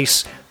surrogate. on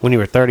ice when you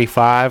were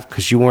 35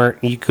 because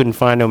you couldn't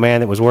find no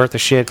man that was worth a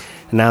shit,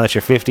 and now that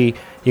you're 50,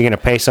 you're going to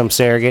pay some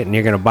surrogate and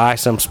you're going to buy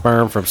some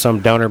sperm from some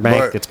donor bank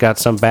But- that's got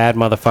some bad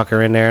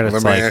motherfucker in there that's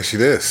Let me like, ask you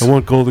this. I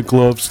won Golden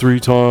Gloves 3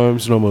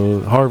 times, and I'm a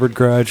Harvard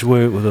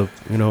graduate with a,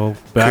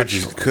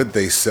 bachelor. Could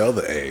they sell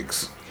the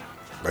eggs?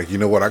 Like, you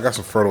know what? I got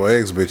some fertile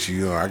eggs, bitch.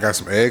 I got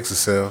some eggs to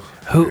sell.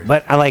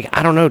 But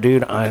I don't know,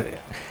 dude. You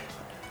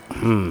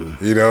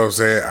know what I'm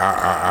saying?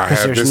 I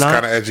have there's this not-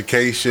 kind of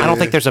education. I don't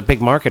think there's a big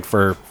market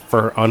for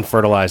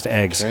unfertilized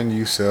eggs. Can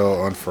you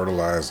sell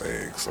unfertilized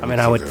eggs? I mean,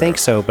 I would think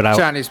so, but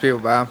Chinese people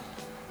buy them.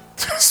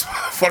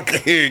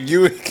 Fucking here,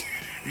 you.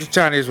 The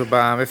Chinese would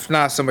buy them. If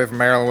not, somebody from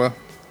Maryland will.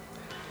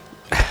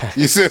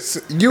 You said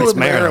you It's in Maryland.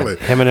 Maryland.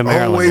 Him and the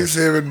Always Marylanders.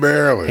 him in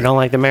Maryland. you don't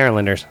like the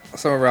Marylanders.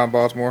 Somewhere around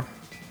Baltimore.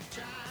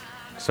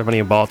 Somebody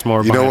in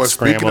Baltimore You know buying what?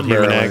 Speaking scrambled of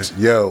human Maryland, eggs.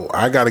 yo,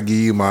 I got to give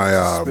you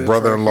my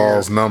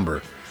brother-in-law's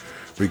number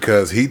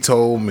because he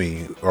told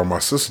me, or my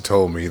sister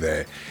told me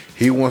that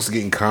he wants to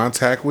get in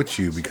contact with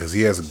you because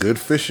he has a good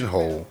fishing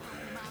hole,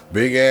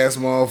 big ass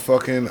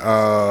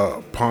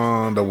motherfucking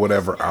pond or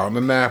whatever out in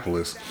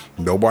Annapolis.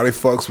 Nobody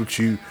fucks with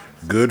you.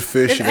 Good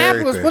fish and Annapolis,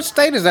 everything. what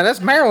state is that?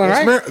 That's Maryland,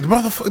 right?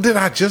 Motherfucker, did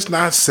I just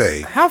not say?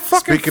 How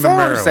fucking Speaking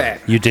far of is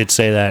Maryland, that? You did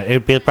say that.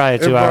 It'd be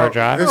probably a 2-hour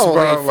drive. It's Holy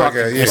about like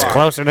fucking a, It's yeah.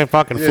 closer than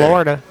fucking Yeah.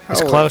 Florida.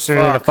 It's Holy closer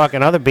than the fuck.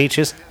 fucking other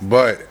beaches.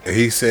 But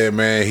he said,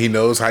 man, he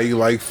knows how you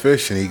like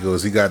fishing. He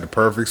goes, he got the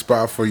perfect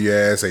spot for your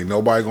ass. Ain't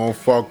nobody gonna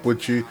fuck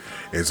with you.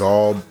 It's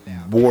all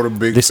water,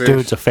 big This fish.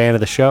 dude's a fan of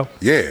the show.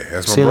 Yeah,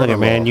 that's my See, look at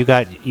brother-in-law. man,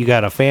 you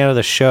got a fan of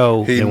the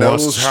show He that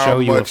knows wants to how show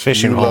you a much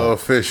fishing you hole.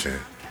 love fishing.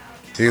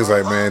 He was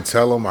like, man,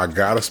 tell him I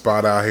got a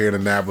spot out here in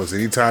Annapolis.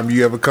 Anytime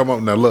you ever come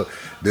up. Now, look,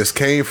 this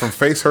came from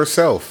Face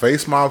herself.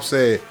 Face Mob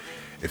said,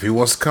 if he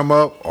wants to come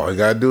up, all he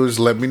got to do is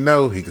let me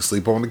know. He can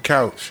sleep on the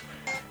couch,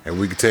 and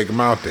we can take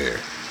him out there.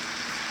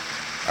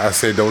 I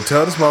said, don't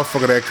tell this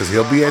motherfucker that, because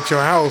he'll be at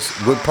your house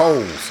with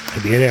poles,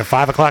 He'll be there at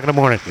 5 o'clock in the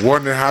morning.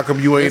 wondering how come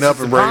you ain't This up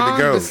is and a ready pond,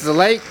 to go. This is a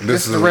lake.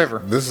 This is a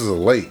river. This is a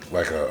lake,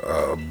 like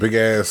a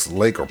big-ass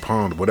lake or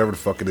pond, whatever the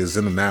fuck it is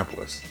in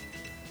Annapolis.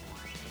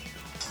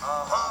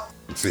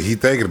 See, he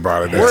thinking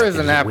about it. Where is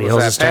Wheels Annapolis is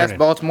at? Past turning.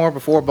 Baltimore,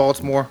 before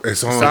Baltimore?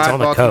 It's on- beside it's on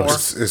the Baltimore?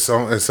 coast. It's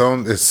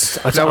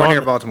Nowhere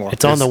near Baltimore.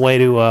 It's on the way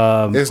to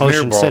It's near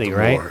Ocean City,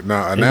 Baltimore. right?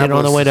 No, Isn't it on the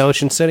Annapolis way to is-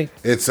 Ocean City?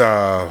 it's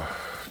no,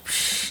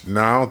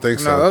 I don't think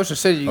so. No, Ocean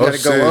City, you got to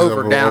Ocean go City's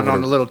over down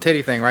on the little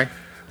titty thing, right?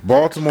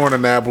 Baltimore and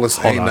Annapolis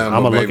Hold ain't on, nothing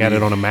I'm but gonna look at maybe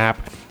it on a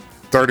map.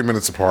 30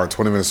 minutes apart,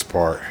 20 minutes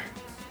apart.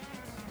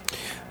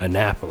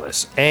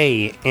 Annapolis,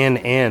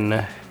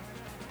 A-N-N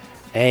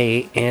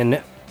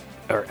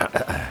or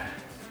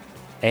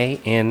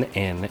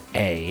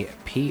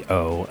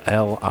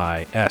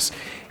A-N-N-A-P-O-L-I-S.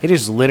 It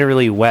is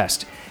literally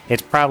west.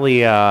 It's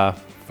probably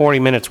 40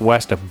 minutes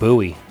west of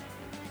Bowie.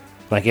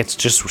 Like, it's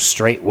just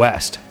straight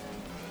west.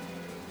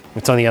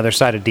 It's on the other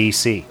side of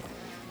D.C.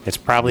 It's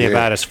probably Yeah.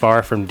 about as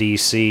far from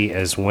D.C.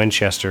 as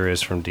Winchester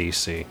is from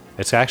D.C.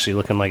 It's actually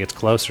looking like it's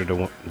closer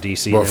to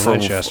D.C. But than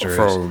Winchester is.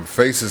 from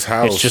Face's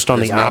house, It's just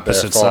on the not that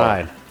opposite far.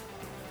 side.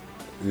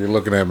 You're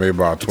looking at maybe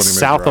about 20 minutes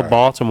South drive. of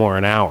Baltimore,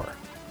 an hour.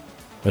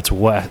 It's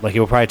west. Like, it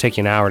will probably take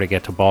you an hour to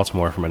get to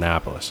Baltimore from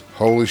Annapolis.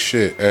 Holy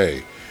shit!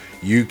 Hey,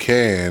 you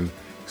can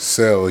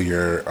sell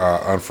your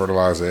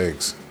unfertilized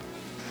eggs.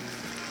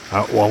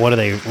 Well, what do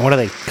they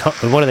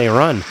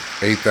run?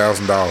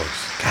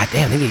 $8,000. God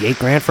damn, they get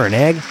 $8,000 for an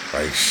egg.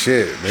 Like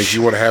shit, make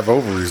you want to have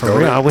ovaries, For don't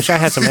real, it? I wish I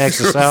had some eggs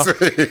to sell.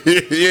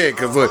 Yeah,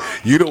 because look,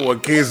 you don't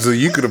want kids, so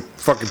you could have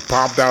fucking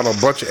popped out a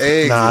bunch of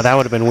eggs. Nah, that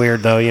would have been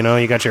weird though. You know,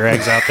 you got your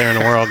eggs out there in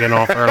the world getting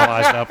all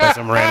fertilized up by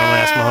some random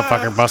ass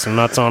motherfucker busting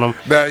nuts on them.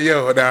 Now,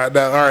 all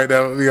right,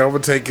 now, I'm gonna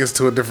take us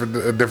to a different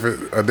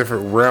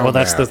realm. Well,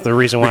 that's now. the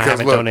reason why I Because,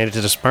 haven't look, donated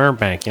to the sperm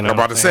bank. You know, I'm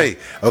about to say,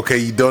 okay,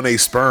 you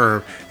donate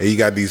sperm, and you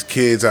got these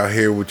kids out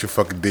here with your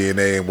fucking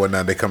DNA and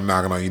whatnot. They come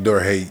knocking on your door.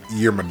 Hey,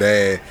 you're my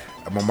dad.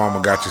 My mama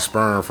got your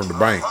sperm from the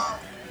bank.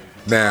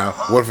 Now,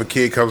 what if a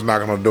kid comes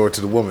knocking on the door to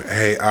the woman?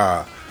 Hey,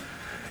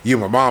 you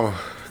my mama,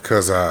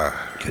 cause I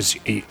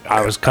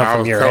was cut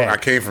from your egg. I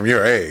came from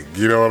your egg.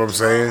 You know what I'm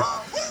saying?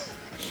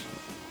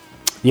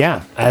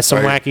 Yeah, that's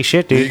some Like, wacky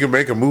shit, You dude. can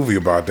make a movie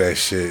about that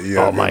shit. You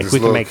know, Oh, Mike, this we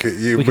can little make- kid-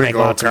 you we can make make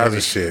all lots of kinds of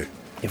movies. shit.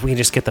 If we can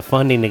just get the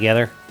funding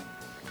together.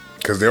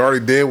 Because they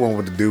already did one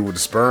with the dude with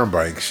the sperm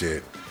bank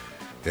shit.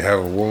 They have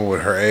a woman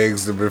with her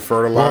eggs that have been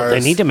fertilized. Well,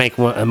 they need to make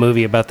a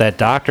movie about that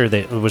doctor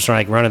that was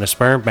like running the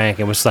sperm bank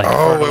and was like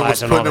Oh, it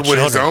was fertilizing all putting the him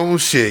with his children. own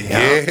shit.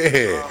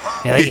 Yeah.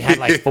 Yeah, he had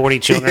like 40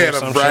 children He or had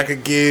some a rack shit.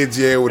 of kids,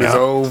 yeah, with his Yeah.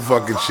 own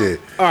fucking shit.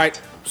 All right,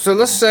 so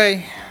let's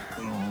say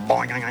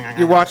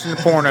you're watching the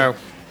porno,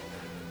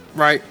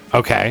 right?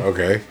 Okay.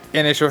 Okay.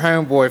 And it's your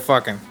homeboy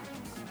fucking.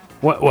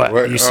 What?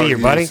 You see your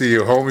buddy? You see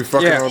your homie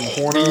fucking Yeah. on the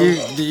porno?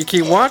 Do you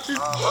keep watching?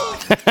 Or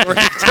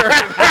you turn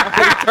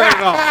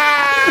it off?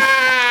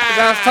 'Cause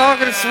I was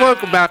talking to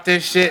Smoke about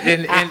this shit,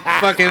 and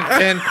fucking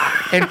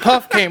and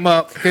Puff came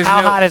up. Cause, How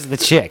you know, hot is the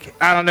chick?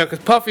 I don't know, cause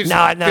Puffy's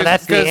No,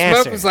 that's the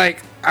answer. Smoke was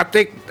like, I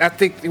think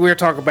we were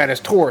talking about his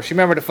Taurus. You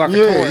remember the fucking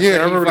Yeah, Taurus? yeah,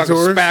 And I remember the he fucking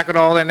Taurus. spackled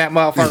all in that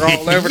motherfucker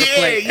all over the Yeah,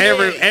 place. yeah,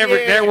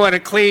 Every yeah. there wasn't a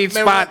clean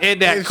spot in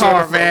that it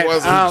car, sure man.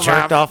 wasn't. Oh,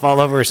 Jerked my- off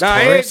all over his No, he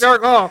ain't Taurus.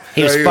 jerk off.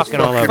 He was Yeah, he was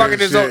fucking all over. Fucking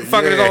his shit,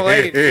 old yeah.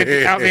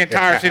 lady out the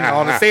entire shit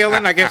on the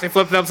ceiling. I guess they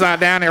flipped it upside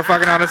down. They were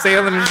fucking on the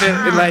ceiling and shit.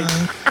 And like,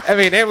 I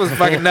mean, it was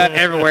fucking nut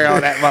everywhere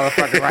on that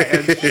motherfucker. Right?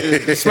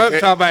 And Smoke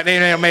talking about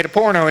they made a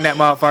porno in that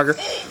motherfucker.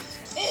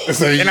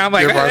 So you- And I'm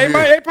like, there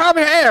might be- they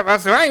probably have. I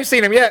said, I ain't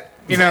seen him yet.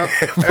 You know,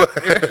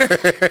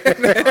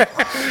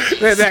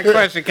 that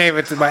question came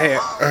into my head.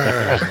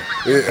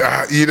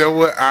 you know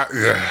what?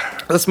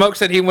 The Smoke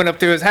said he went up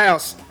to his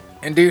house.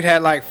 And dude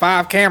had like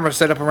 5 cameras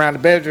set up around the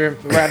bedroom,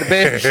 around the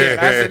bed and shit.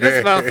 I said,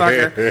 this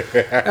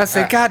motherfucker. I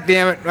said, God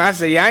damn it. I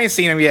said, yeah, I ain't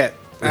seen him yet.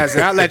 I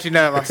said, I'll let you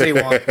know if I see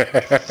one.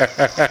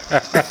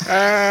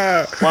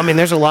 Well, I mean,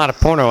 there's a lot of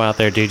porno out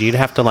there, dude. You'd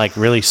have to like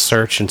really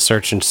search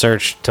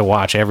to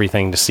watch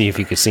everything to see if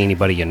you could see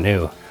anybody you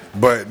knew.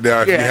 But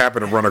now, if you Yeah.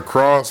 happen to run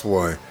across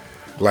one,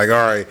 like, all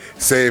right,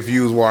 say if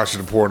you was watching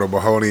the porno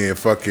Mahoney and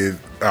fucking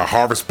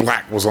Harvest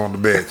Black was on the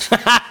bench.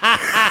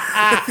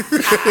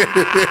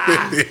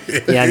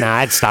 Yeah, no,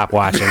 I'd stop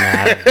watching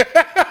that.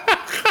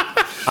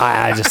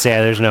 I just say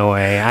there's no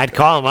way. I'd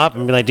call him up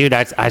and be like, dude,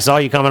 I saw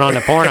you coming on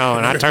the porno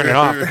and I turned it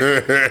off.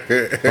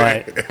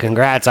 But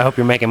congrats, I hope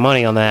you're making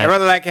money on I that.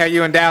 really like how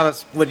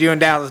what you and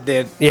Dallas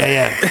did.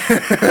 Yeah.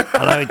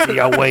 I like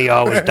the way you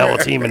always double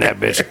teaming that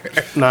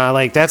bitch. Nah,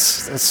 like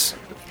that's.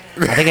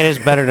 I think it is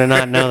better to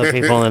not know the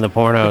people in the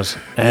pornos.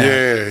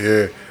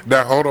 Yeah.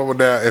 Now, hold on with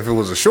that. If it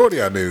was a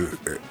shorty I knew,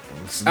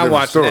 it's a I different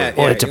watched story. that.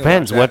 Well, Yeah, it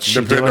depends what she's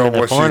Depending doing on in the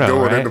what porno, she's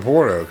doing right? in the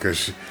porno.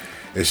 Because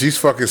if she's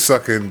fucking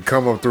sucking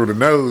come up through the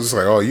nose, it's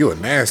like, oh, you a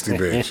nasty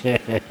bitch.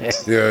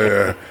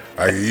 Yeah.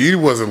 Like, you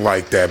wasn't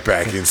like that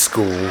back in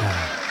school.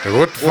 Like,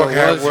 what the fuck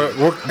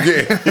happened?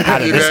 Yeah. How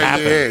did this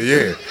happen?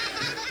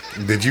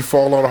 Yeah. Did you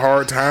fall on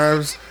hard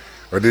times?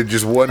 Or did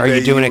just one Are day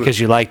you doing it because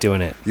you like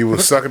doing it? you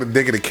was sucking the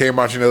dick and it came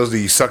out your nose,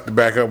 then you sucked it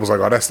back up, was like,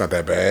 oh, that's not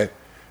that bad.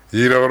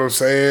 You know what I'm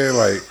saying?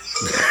 Like,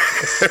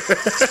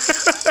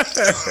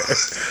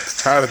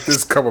 how did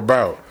this come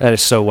about? That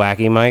is so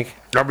wacky, Mike.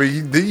 I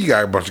mean, then you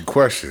got a bunch of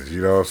questions,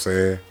 you know what I'm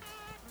saying?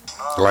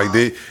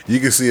 Like, you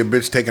can see a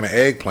bitch taking an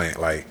eggplant,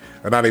 like,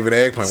 or not even an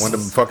eggplant, one of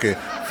them fucking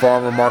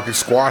farmer market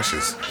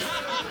squashes.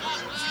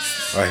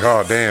 Like,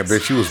 oh, damn,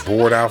 bitch, you was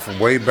bored out from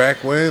way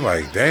back when?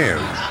 Like, damn,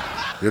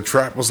 your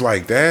trap was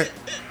like that?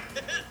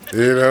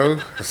 You know?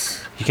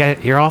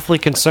 You're awfully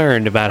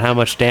concerned about how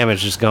much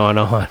damage is going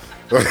on.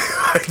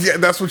 Yeah,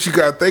 that's what you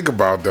gotta think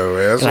about, though,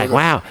 man. That's You're like, what-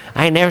 wow,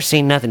 I ain't never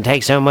seen nothing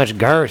take so much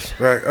girth.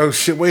 Like, oh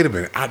shit, wait a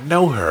minute. I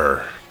know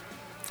her.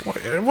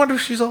 I wonder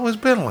if she's always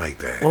been like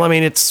that. Well, I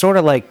mean, it's sort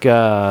of like,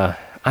 I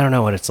don't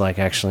know what it's like,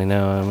 actually.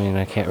 No, I mean,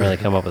 I can't really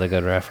come up with a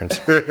good reference.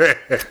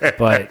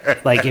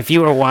 But, like, if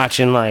you were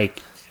watching,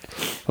 like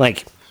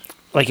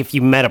if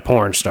you met a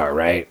porn star,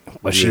 right?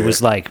 But she Yeah.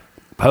 was, like,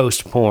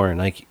 post-porn,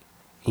 like,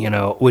 you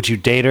know, would you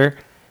date her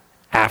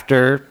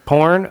after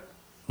porn?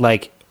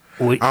 Like,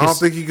 I don't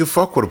think you can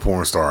fuck with a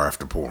porn star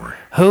after porn.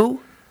 Who?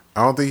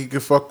 I don't think you can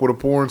fuck with a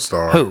porn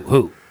star.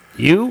 Who?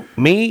 You?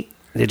 Me?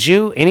 Did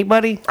you?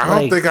 Anybody? I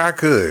don't think I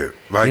could.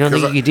 Like, You don't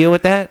think 'cause you could deal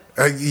with that?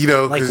 you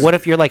know, Like, 'cause- what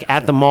if you're like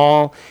at the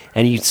mall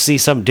and you see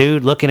some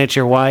dude looking at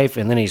your wife,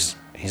 and then he's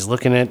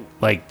looking at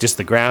like just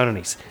the ground, and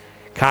he's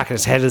cocking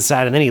his head to the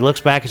side, and then he looks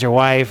back at your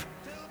wife,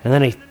 and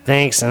then he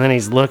thinks, and then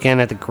he's looking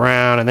at the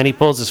ground, and then he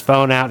pulls his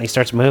phone out and he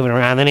starts moving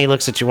around, and then he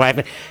looks at your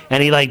wife,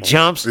 and he like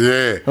jumps.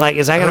 Yeah. Like,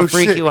 is that gonna Oh,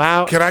 freak shit. you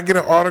out? Can I get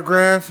an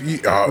autograph?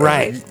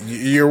 Right.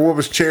 Your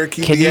woman's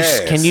Cherokee Can you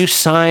ass. can you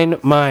sign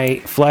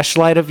my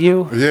fleshlight of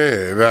you?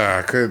 Yeah, nah,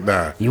 I could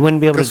not. You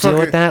wouldn't be able to 'Cause deal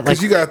with fucking- that.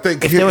 'cause you gotta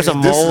think, if there was a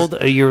this is- mold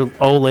of your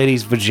old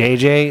lady's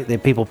vajayjay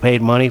that people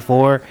paid money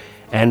for,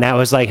 and that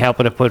was like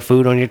helping to put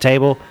food on your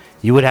table,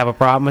 you would have a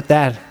problem with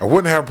that. I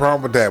wouldn't have a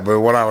problem with that, but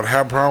what I would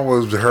have a problem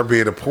with was her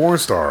being a porn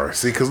star.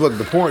 See, because look,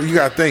 the porn, you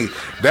gotta think,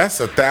 that's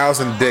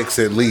 1,000 dicks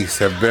at least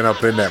have been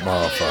up in that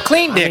motherfucker.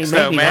 Clean dicks,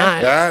 though, maybe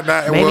man.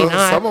 not. Maybe well,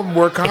 not. some of them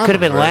were It condoms. could have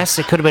been man. less.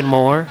 It could have been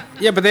more.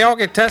 Yeah, but they all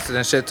get tested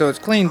and shit, so it's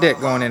clean dick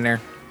going in there.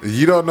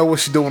 You don't know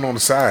what she's doing on the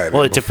side.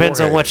 Well, it depends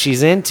on what beforehand.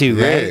 she's into,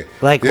 Yeah. right?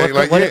 Like, Yeah,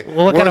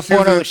 what kind of she's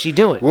porno doing- is she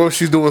doing? Well,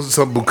 she's doing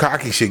some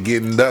bukkake shit,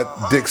 getting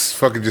nut dicks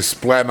fucking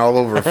just splatting all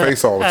over her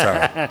face all the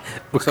time.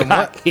 So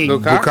what? Bukkake.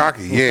 Bukkake?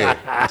 Bukkake, yeah.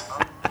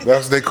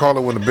 That's what they call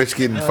it when the bitch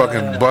getting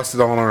fucking busted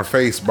on her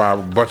face by a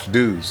bunch of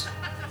dudes.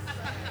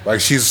 Like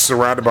she's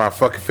surrounded by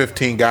fucking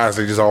 15 guys.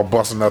 They just all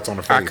busting nuts on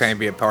her face. I can't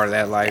be a part of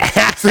that life.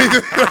 Thank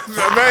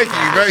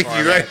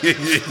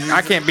you.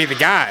 I can't be the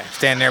guy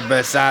standing there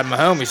beside my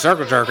homie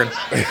circle jerking.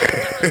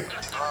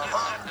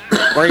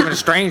 Or even a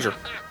stranger.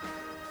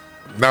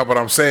 No, but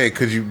I'm saying,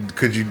 could you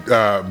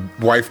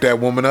wife that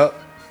woman up?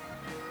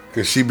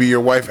 Could she be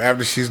your wife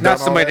after she's done Not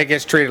all somebody that? that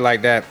gets treated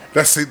like that.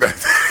 Let's see that.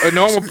 A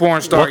normal porn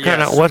star, What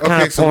kind yes. of what kind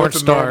Okay, of so porn what's a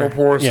star? normal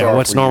porn Yeah, star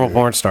what's for normal you?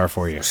 porn star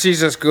for you? She's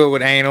just good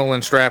with anal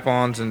and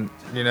strap-ons and,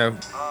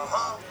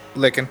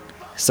 licking.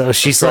 So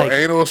she's So like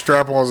anal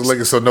strap-ons and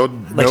licking. So no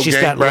she's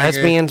gang got banging,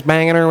 lesbians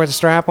banging her with a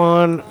strap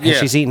on, and Yeah.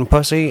 she's eating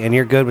pussy, and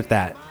you're good with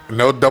that.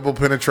 no double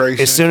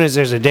penetration. As soon as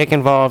there's a dick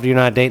involved, you're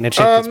not dating a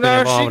chick that's been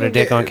involved with a can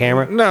dick get- on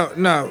camera.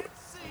 No.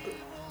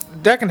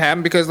 That can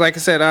happen because, like I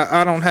said,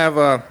 I don't have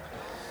a...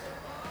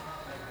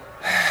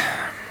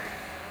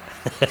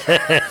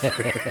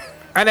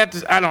 I'd have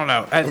to... I don't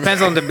know. It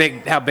depends on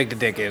how big the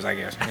dick is, I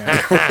guess.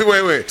 Yeah.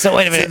 wait. So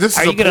wait a minute. This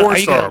Are is you a gonna- porn are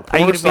you star. gonna- are you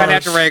Porn gonna be star. I'd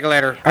have to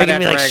regulate her. Are you gonna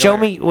be like, show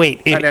me?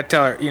 Wait, I'd have to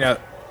tell her,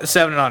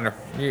 7 and under.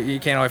 You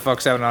can't only fuck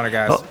 7 and under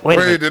guys. oh, wait a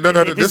Wait, minute.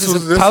 no. This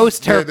is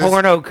post her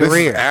porno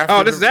career.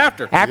 Oh, this is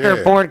after. After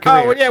Yeah. a porn Oh,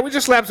 career. well, yeah, we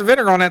just slapped some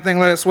vinegar on that thing,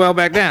 let it swell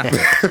back down.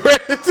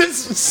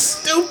 This is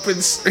stupid.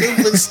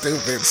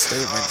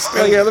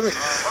 Oh, yeah, let me This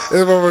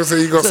motherfucker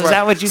say you gonna So is slap.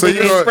 that what you so think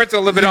you it is? gonna, spritz a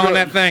little bit on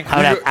that thing.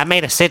 Hold up. I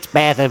made a 6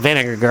 bath of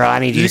vinegar, girl. I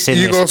need you to sit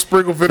you in gonna this.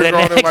 sprinkle for the vinegar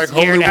on it like next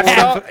year holy and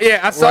a water?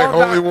 half. I saw Like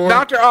holy water?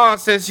 Dr.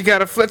 Oz says you got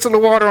to flit some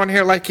water on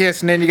here like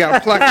this, and then you got to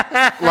pluck it.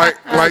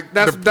 Like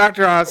That's the, what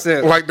Dr. Oz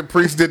said. like the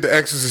priest did the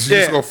Exorcist. You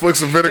just Yeah. gonna flick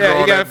some vinegar Yeah,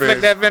 you on got to that flick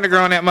bitch. that vinegar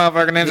on that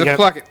motherfucker and then just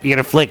pluck it. You're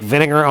gonna flick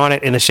vinegar on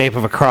it in the shape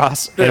of a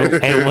cross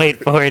and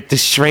wait for it to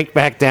shrink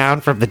back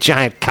down from the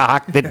giant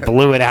cock that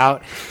blew it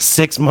out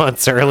 6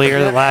 months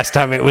earlier, the last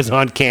time it was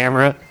on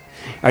camera.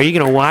 Are you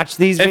gonna watch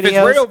these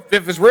videos?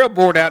 If it's real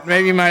bored out,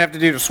 maybe you might have to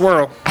do the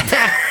swirl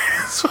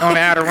on the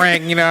outer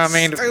ring. You know what I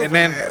mean? And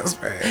then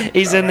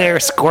He's in there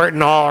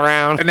squirting all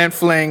around.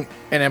 fling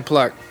and then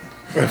pluck.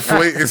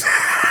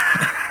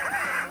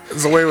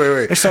 So wait.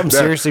 There's something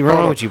seriously wrong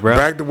hold on. with you, bro.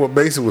 Back to what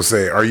Mason was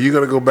saying. Are you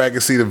gonna go back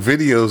and see the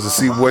videos to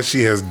see what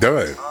she has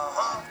done?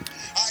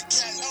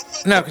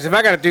 No, because if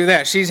I got to do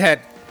that, she's had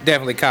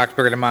definitely cocks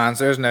bigger than mine,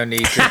 so there's no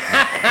need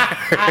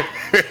to.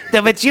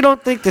 No, but you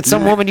don't think that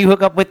some woman you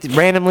hook up with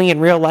randomly in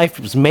real life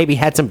was maybe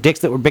had some dicks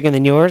that were bigger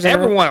than yours?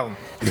 Every one of them.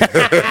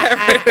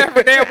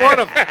 Every damn one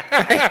of them.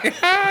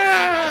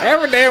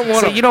 Every damn one So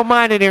of them. you don't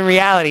mind it in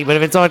reality, but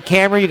if it's on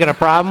camera, you got a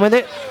problem with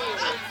it?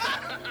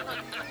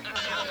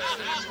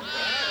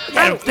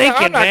 I'm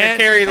thinking, I'm not man.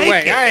 gonna carry it away.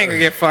 Thinking. I ain't gonna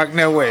get fucked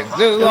no way.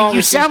 Just as long You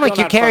as she's sound like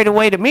still you not carried fucking-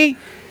 away to me.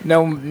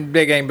 No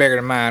big ain't bigger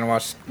than mine.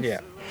 Watch, yeah.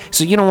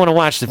 So you don't want to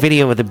watch the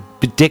video with a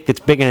dick that's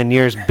bigger than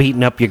yours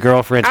beating up your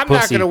girlfriend's I'm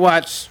not pussy. gonna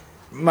watch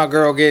my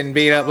girl getting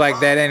beat up like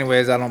that,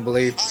 anyways. I don't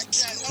believe.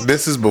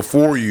 This is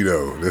before you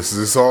though.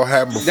 This all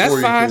happened before That's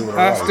you. fine. came in her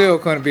I life. still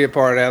couldn't be a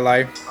part of that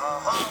life.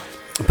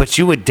 But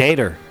you would date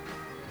her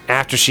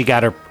after she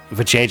got her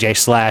JJ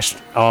slashed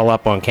all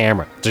up on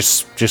camera.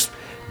 Just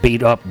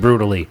beat up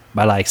brutally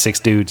by like 6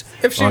 dudes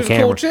If she on was a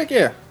camera. cool chick,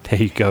 yeah. There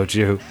you go,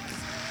 Jew.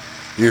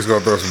 You just gonna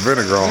throw some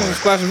vinegar on Just it.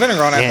 splash some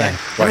vinegar on that Yeah. thing.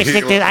 Let me Like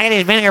stick he- this. I got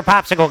this vinegar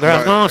popsicle, girl.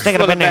 Like- Go on, stick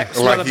it up Swell in it there. back.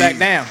 Swell it back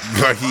down.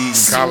 Like he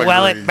eating collard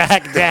Swell it greens.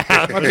 back down.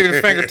 I'll do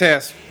the finger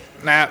test.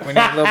 Nah, we need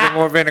a little bit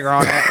more vinegar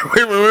on that.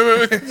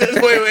 Wait.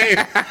 Just wait.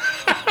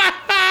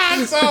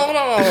 So, hold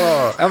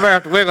on. I'm gonna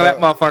have to wiggle that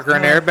motherfucker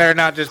in there. It better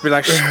not just be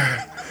like,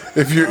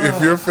 If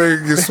your finger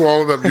gets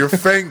swallowed up, your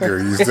finger,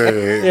 you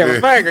said. Yeah,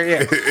 my finger,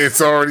 yeah. It's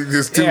already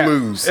just too yeah,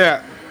 loose.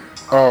 Yeah.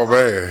 Oh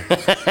man.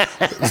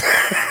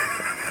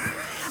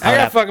 I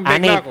got fucking big I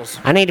need, knuckles.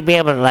 I need to be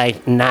able to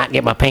like not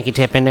get my pinky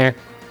tip in there,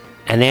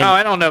 and then Oh,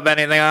 I don't know about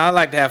anything. I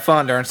like to have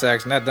fun during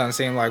sex, and that doesn't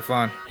seem like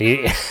fun.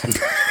 Yeah.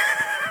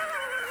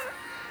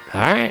 All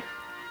right.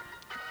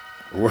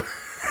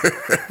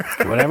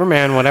 Whatever,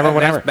 man. Whatever.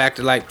 That's back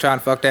to like trying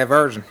to fuck that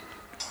virgin.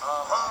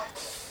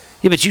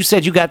 Yeah, but you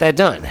said you got that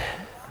done.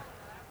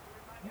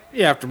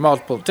 Yeah, after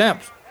multiple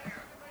attempts.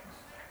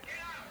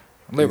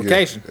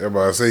 Lubrication.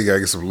 Everybody say you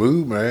gotta get some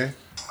lube, man.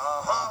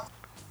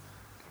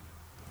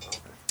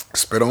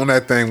 Spit on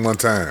that thing one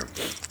time.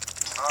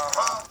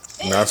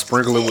 Now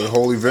sprinkle it with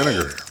holy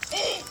vinegar.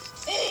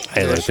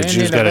 Hey, look, the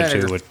Jew's got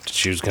to do what the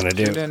Jew's going to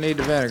do. You didn't need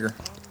the vinegar.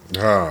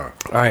 Huh.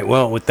 All right,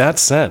 well, with that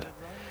said,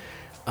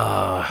 We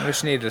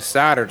just need the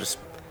cider to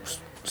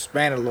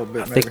span it a little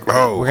bit. I think maybe.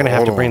 we're going to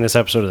have to bring this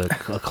episode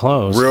to a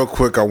close. Real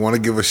quick, I want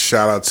to give a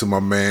shout out to my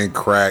man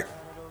Crack,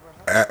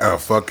 a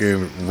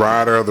fucking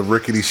rider of the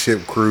Rickety Ship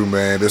crew,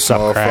 man. This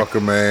Sup, motherfucker,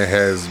 Crack? man,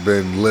 has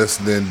been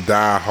listening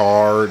die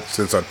hard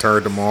since I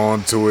turned him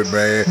on to it,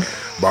 man.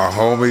 My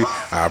homie,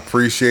 I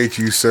appreciate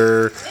you,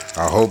 sir.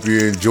 I hope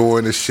you're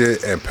enjoying the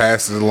shit and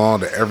passing it along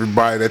to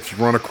everybody that you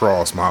run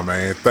across, my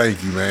man.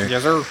 Thank you, man.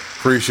 Yes, sir.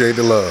 Appreciate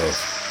the love.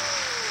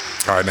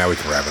 All right, now we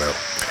can wrap it up.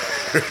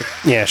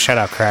 Yeah, shout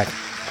out, Crack.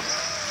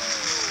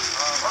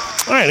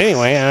 All right,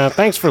 anyway,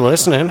 thanks for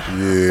listening.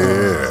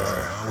 Yeah.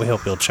 We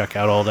hope you'll check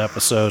out old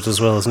episodes as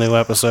well as new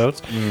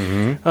episodes.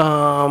 Mm-hmm.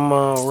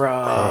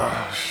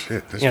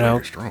 Shit, this you know,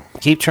 is strong.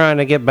 keep trying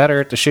to get better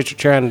at the shit you're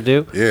trying to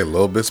do. Yeah,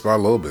 little bits by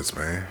little bits,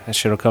 man. That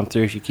shit will come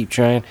through if you keep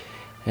trying.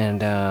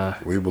 And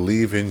We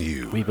believe in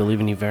you. we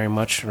believe in you very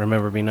much.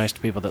 Remember, be nice to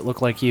people that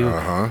look like you.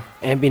 Uh-huh.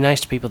 And be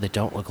nice to people that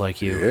don't look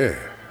like you. Yeah.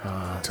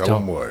 Tell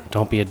them what.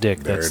 Don't be a dick.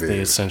 There That's it the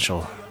is.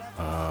 essential.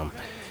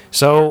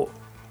 So,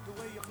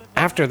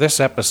 after this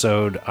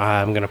episode,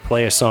 I'm going to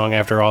play a song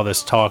after all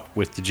this talk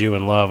with the Jew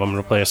and Love. I'm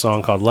going to play a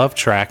song called Love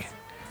Track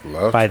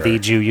Love by track. The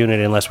Jew Unit,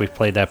 unless we've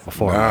played that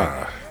before.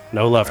 Nah.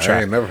 No Love I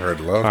Track. ain't never heard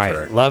Love All right,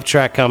 Track. Love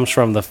Track comes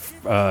from the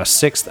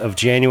 6th of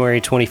January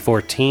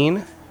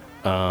 2014.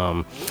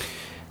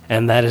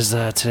 And that is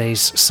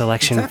today's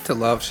selection. Is that the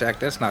Love Shack?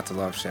 That's not the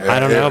Love Shack. I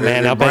don't know,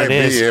 man. I'll bet might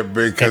it is. be, yeah,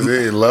 because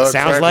It it Love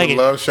sounds Track like with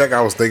it. Love Shack.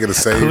 I was thinking the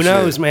same Who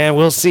knows, shit. man?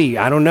 We'll see.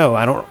 I don't know.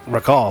 I don't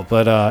recall,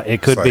 but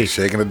it could It's like be.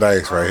 shaking the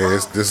dice right here.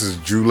 This is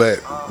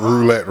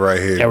roulette right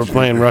here. Yeah, we're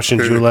playing Russian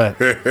roulette.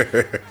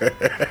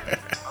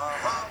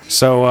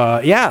 So,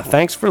 yeah,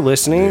 thanks for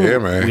listening. Yeah,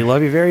 man. We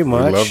love you very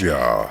much. We love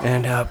y'all.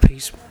 And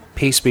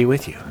peace be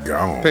with you.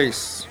 Gone.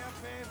 Peace.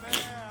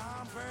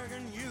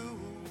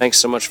 Thanks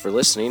so much for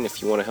listening.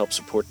 If you want to help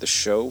support the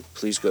show,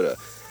 please go to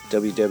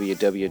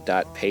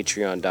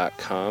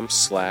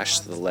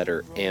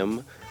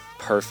www.patreon.com/M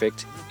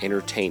Perfect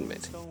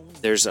Entertainment.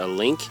 There's a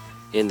link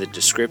in the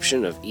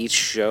description of each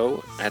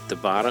show at the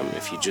bottom.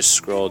 If you just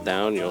scroll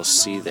down, you'll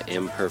see the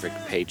Imperfect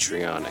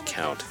Patreon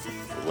account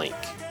link.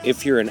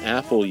 If you're an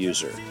Apple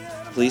user,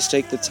 please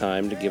take the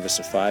time to give us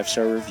a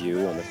 5-star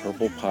review on the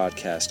Purple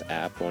Podcast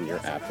app on your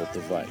Apple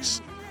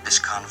device. This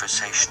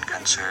conversation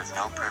can serve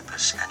no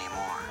purpose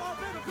anymore.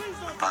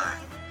 Goodbye.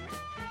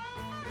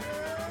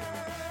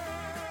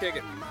 Kick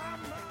it.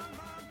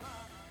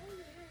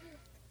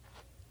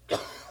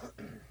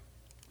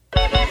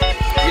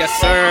 Yes,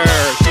 sir.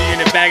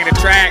 G-Unit back in the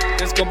track.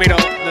 This gonna be the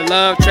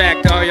love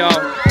track to all y'all.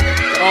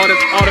 All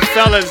the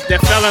fellas that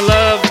fell in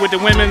love with the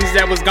women's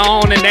that was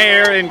gone and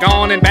there and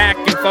gone and back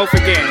and forth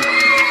again.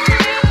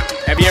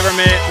 Have you ever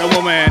met a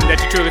woman that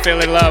you truly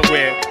fell in love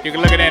with? You can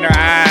look it in her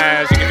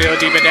eyes, you can feel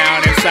deeper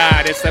down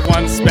inside. It's that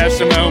one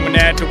special moment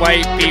that the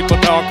white people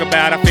talk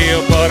about. I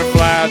feel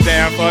butterflies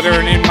down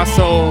fluttering in my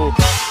soul.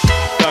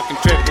 Fucking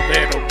trip a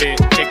little bit,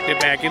 kicked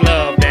it back, you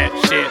love that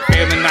shit.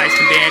 Feeling nice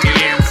and dandy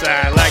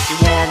inside, like you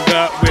warmed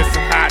up with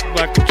some hot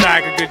bucket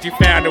tiger. Cause you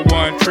found the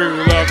one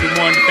true love, the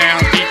one you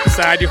found deep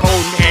inside. You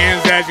holding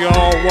hands as you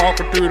all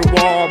walking through the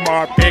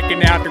Walmart,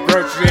 picking out the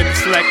groceries and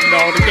selecting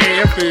all the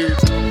damn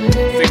foods.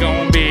 It's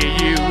gonna be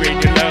you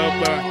and your love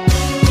bun,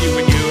 you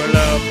and your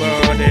love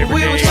bun every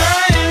We were day.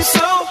 trying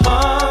so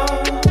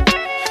hard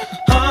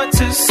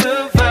to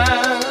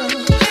survive.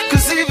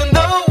 Cause even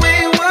though we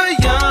were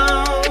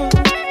young,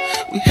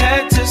 we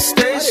had to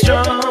stay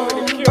strong.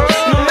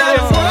 No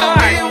matter what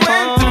we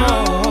went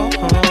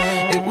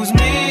through, it was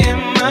me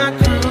and my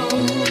crew.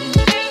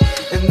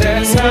 And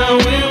that's how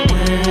it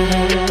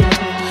went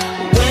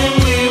when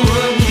we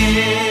were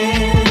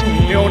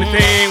kids. The only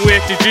thing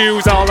with the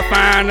Jews, all I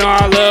find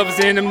our love is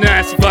in them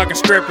nasty fucking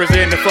strippers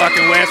in the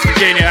fucking West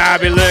Virginia. I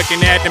be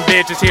looking at them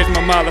bitches, here's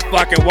my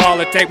motherfucking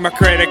wallet. Take my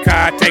credit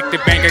card, take the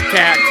bank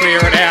account, clear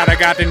it out. I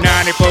got the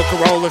 94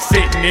 Corolla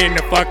sitting in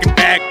the fucking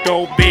back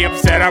door. Be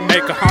upset, I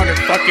make 100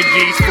 fucking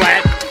G's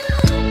flat.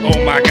 Oh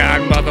my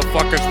god,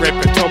 motherfuckers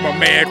ripping. Told my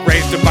man,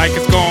 raise the mic,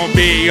 it's gonna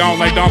be on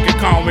like Donkey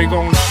Kong. We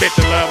gonna spit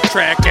the love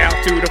track out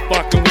to the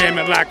fucking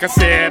women. Like I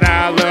said,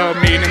 I love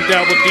me them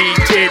double D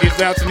titties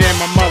bouncing in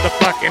my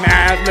motherfucking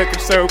eyes, looking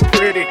so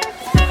pretty.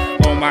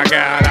 Oh my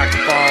god, I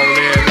can fall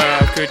in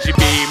love. Could you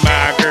be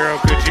my girl?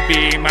 Could you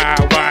be my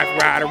wife?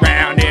 Ride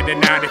around in the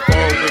 94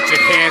 with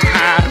your hands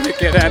high.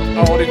 Looking at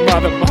all these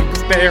motherfuckers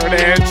staring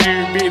at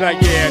you. Be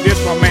like, yeah, this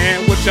my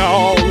man. What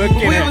y'all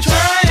looking We at? were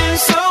trying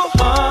so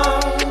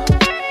hard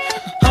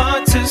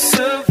to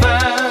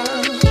survive.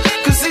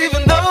 Cause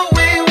even though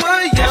we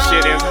were young,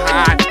 Shit is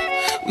hot.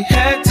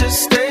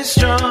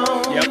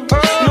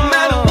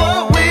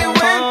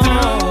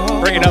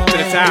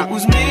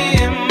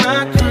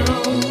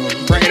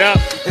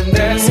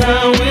 That's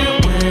how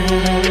it went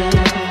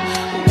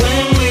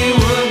when we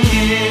were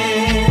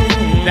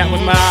kids. That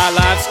was my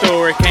life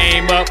story.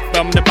 Came up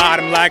from the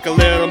bottom like a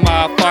little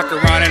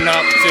motherfucker, running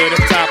up to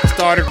the top.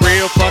 Started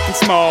real fucking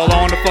small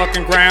on the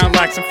fucking ground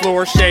like some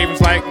floor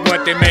shavings, like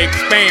what they make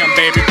spam,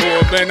 baby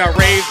boy. Then I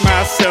raised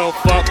myself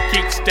up,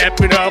 keep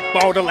stepping up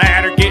on the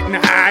ladder, getting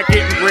high,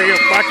 getting real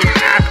fucking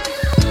high.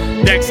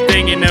 Next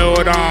thing you know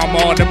it, I'm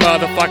on the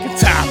motherfucking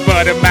top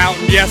of the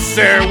mountain. Yes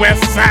sir,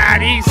 west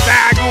side, east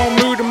side,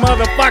 gonna move to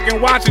motherfucking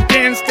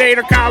Washington State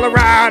or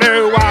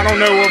Colorado. I don't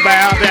know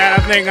about that,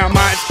 I think I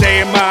might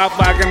stay in my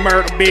fucking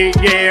Myrtle Beach,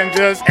 yeah, and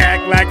just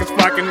act like it's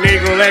fucking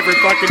legal every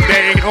fucking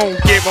day. Don't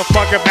give a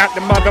fuck about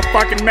the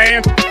motherfucking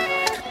man.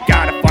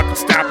 Gotta fucking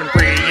stop and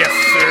breathe, yes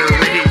sir.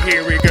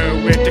 Here we go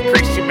with the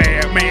Christian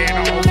man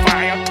on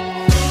fire.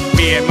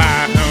 Me and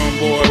my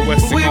homeboy,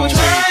 what's it We were gonna be?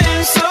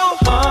 trying so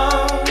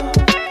hard,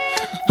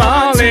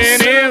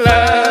 Falling in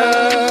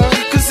love.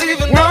 cause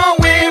even Wrong though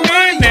we with me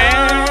were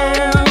now.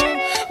 young,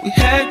 we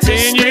had to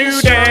Pin stay you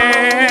strong.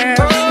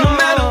 down. No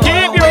matter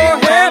Keep what your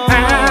we head went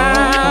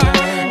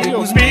high. through, it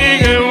was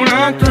me going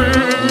on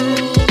through.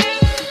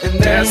 and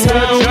That's that's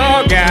what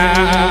how y'all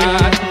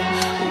got.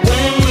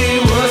 when we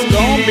was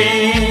Gonna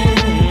be.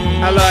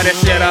 I love that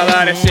shit, I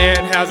love that shit.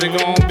 How's it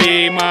gonna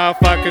be?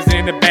 Motherfuckers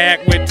in the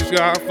back with this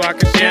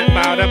fucking shit.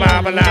 Bada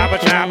baba laba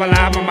chaba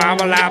laba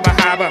mama laba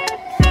haba.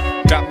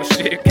 Got my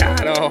shit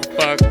got all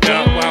fucked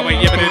up while we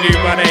yippity doo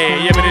buddy,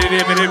 yippity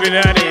dippity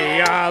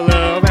buddy. I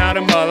love how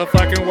the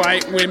motherfucking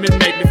white women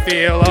make me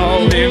feel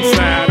all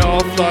inside,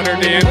 all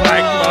fluttered in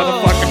like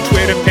motherfucking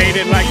Twitter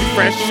painted like it's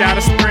fresh out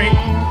of spring.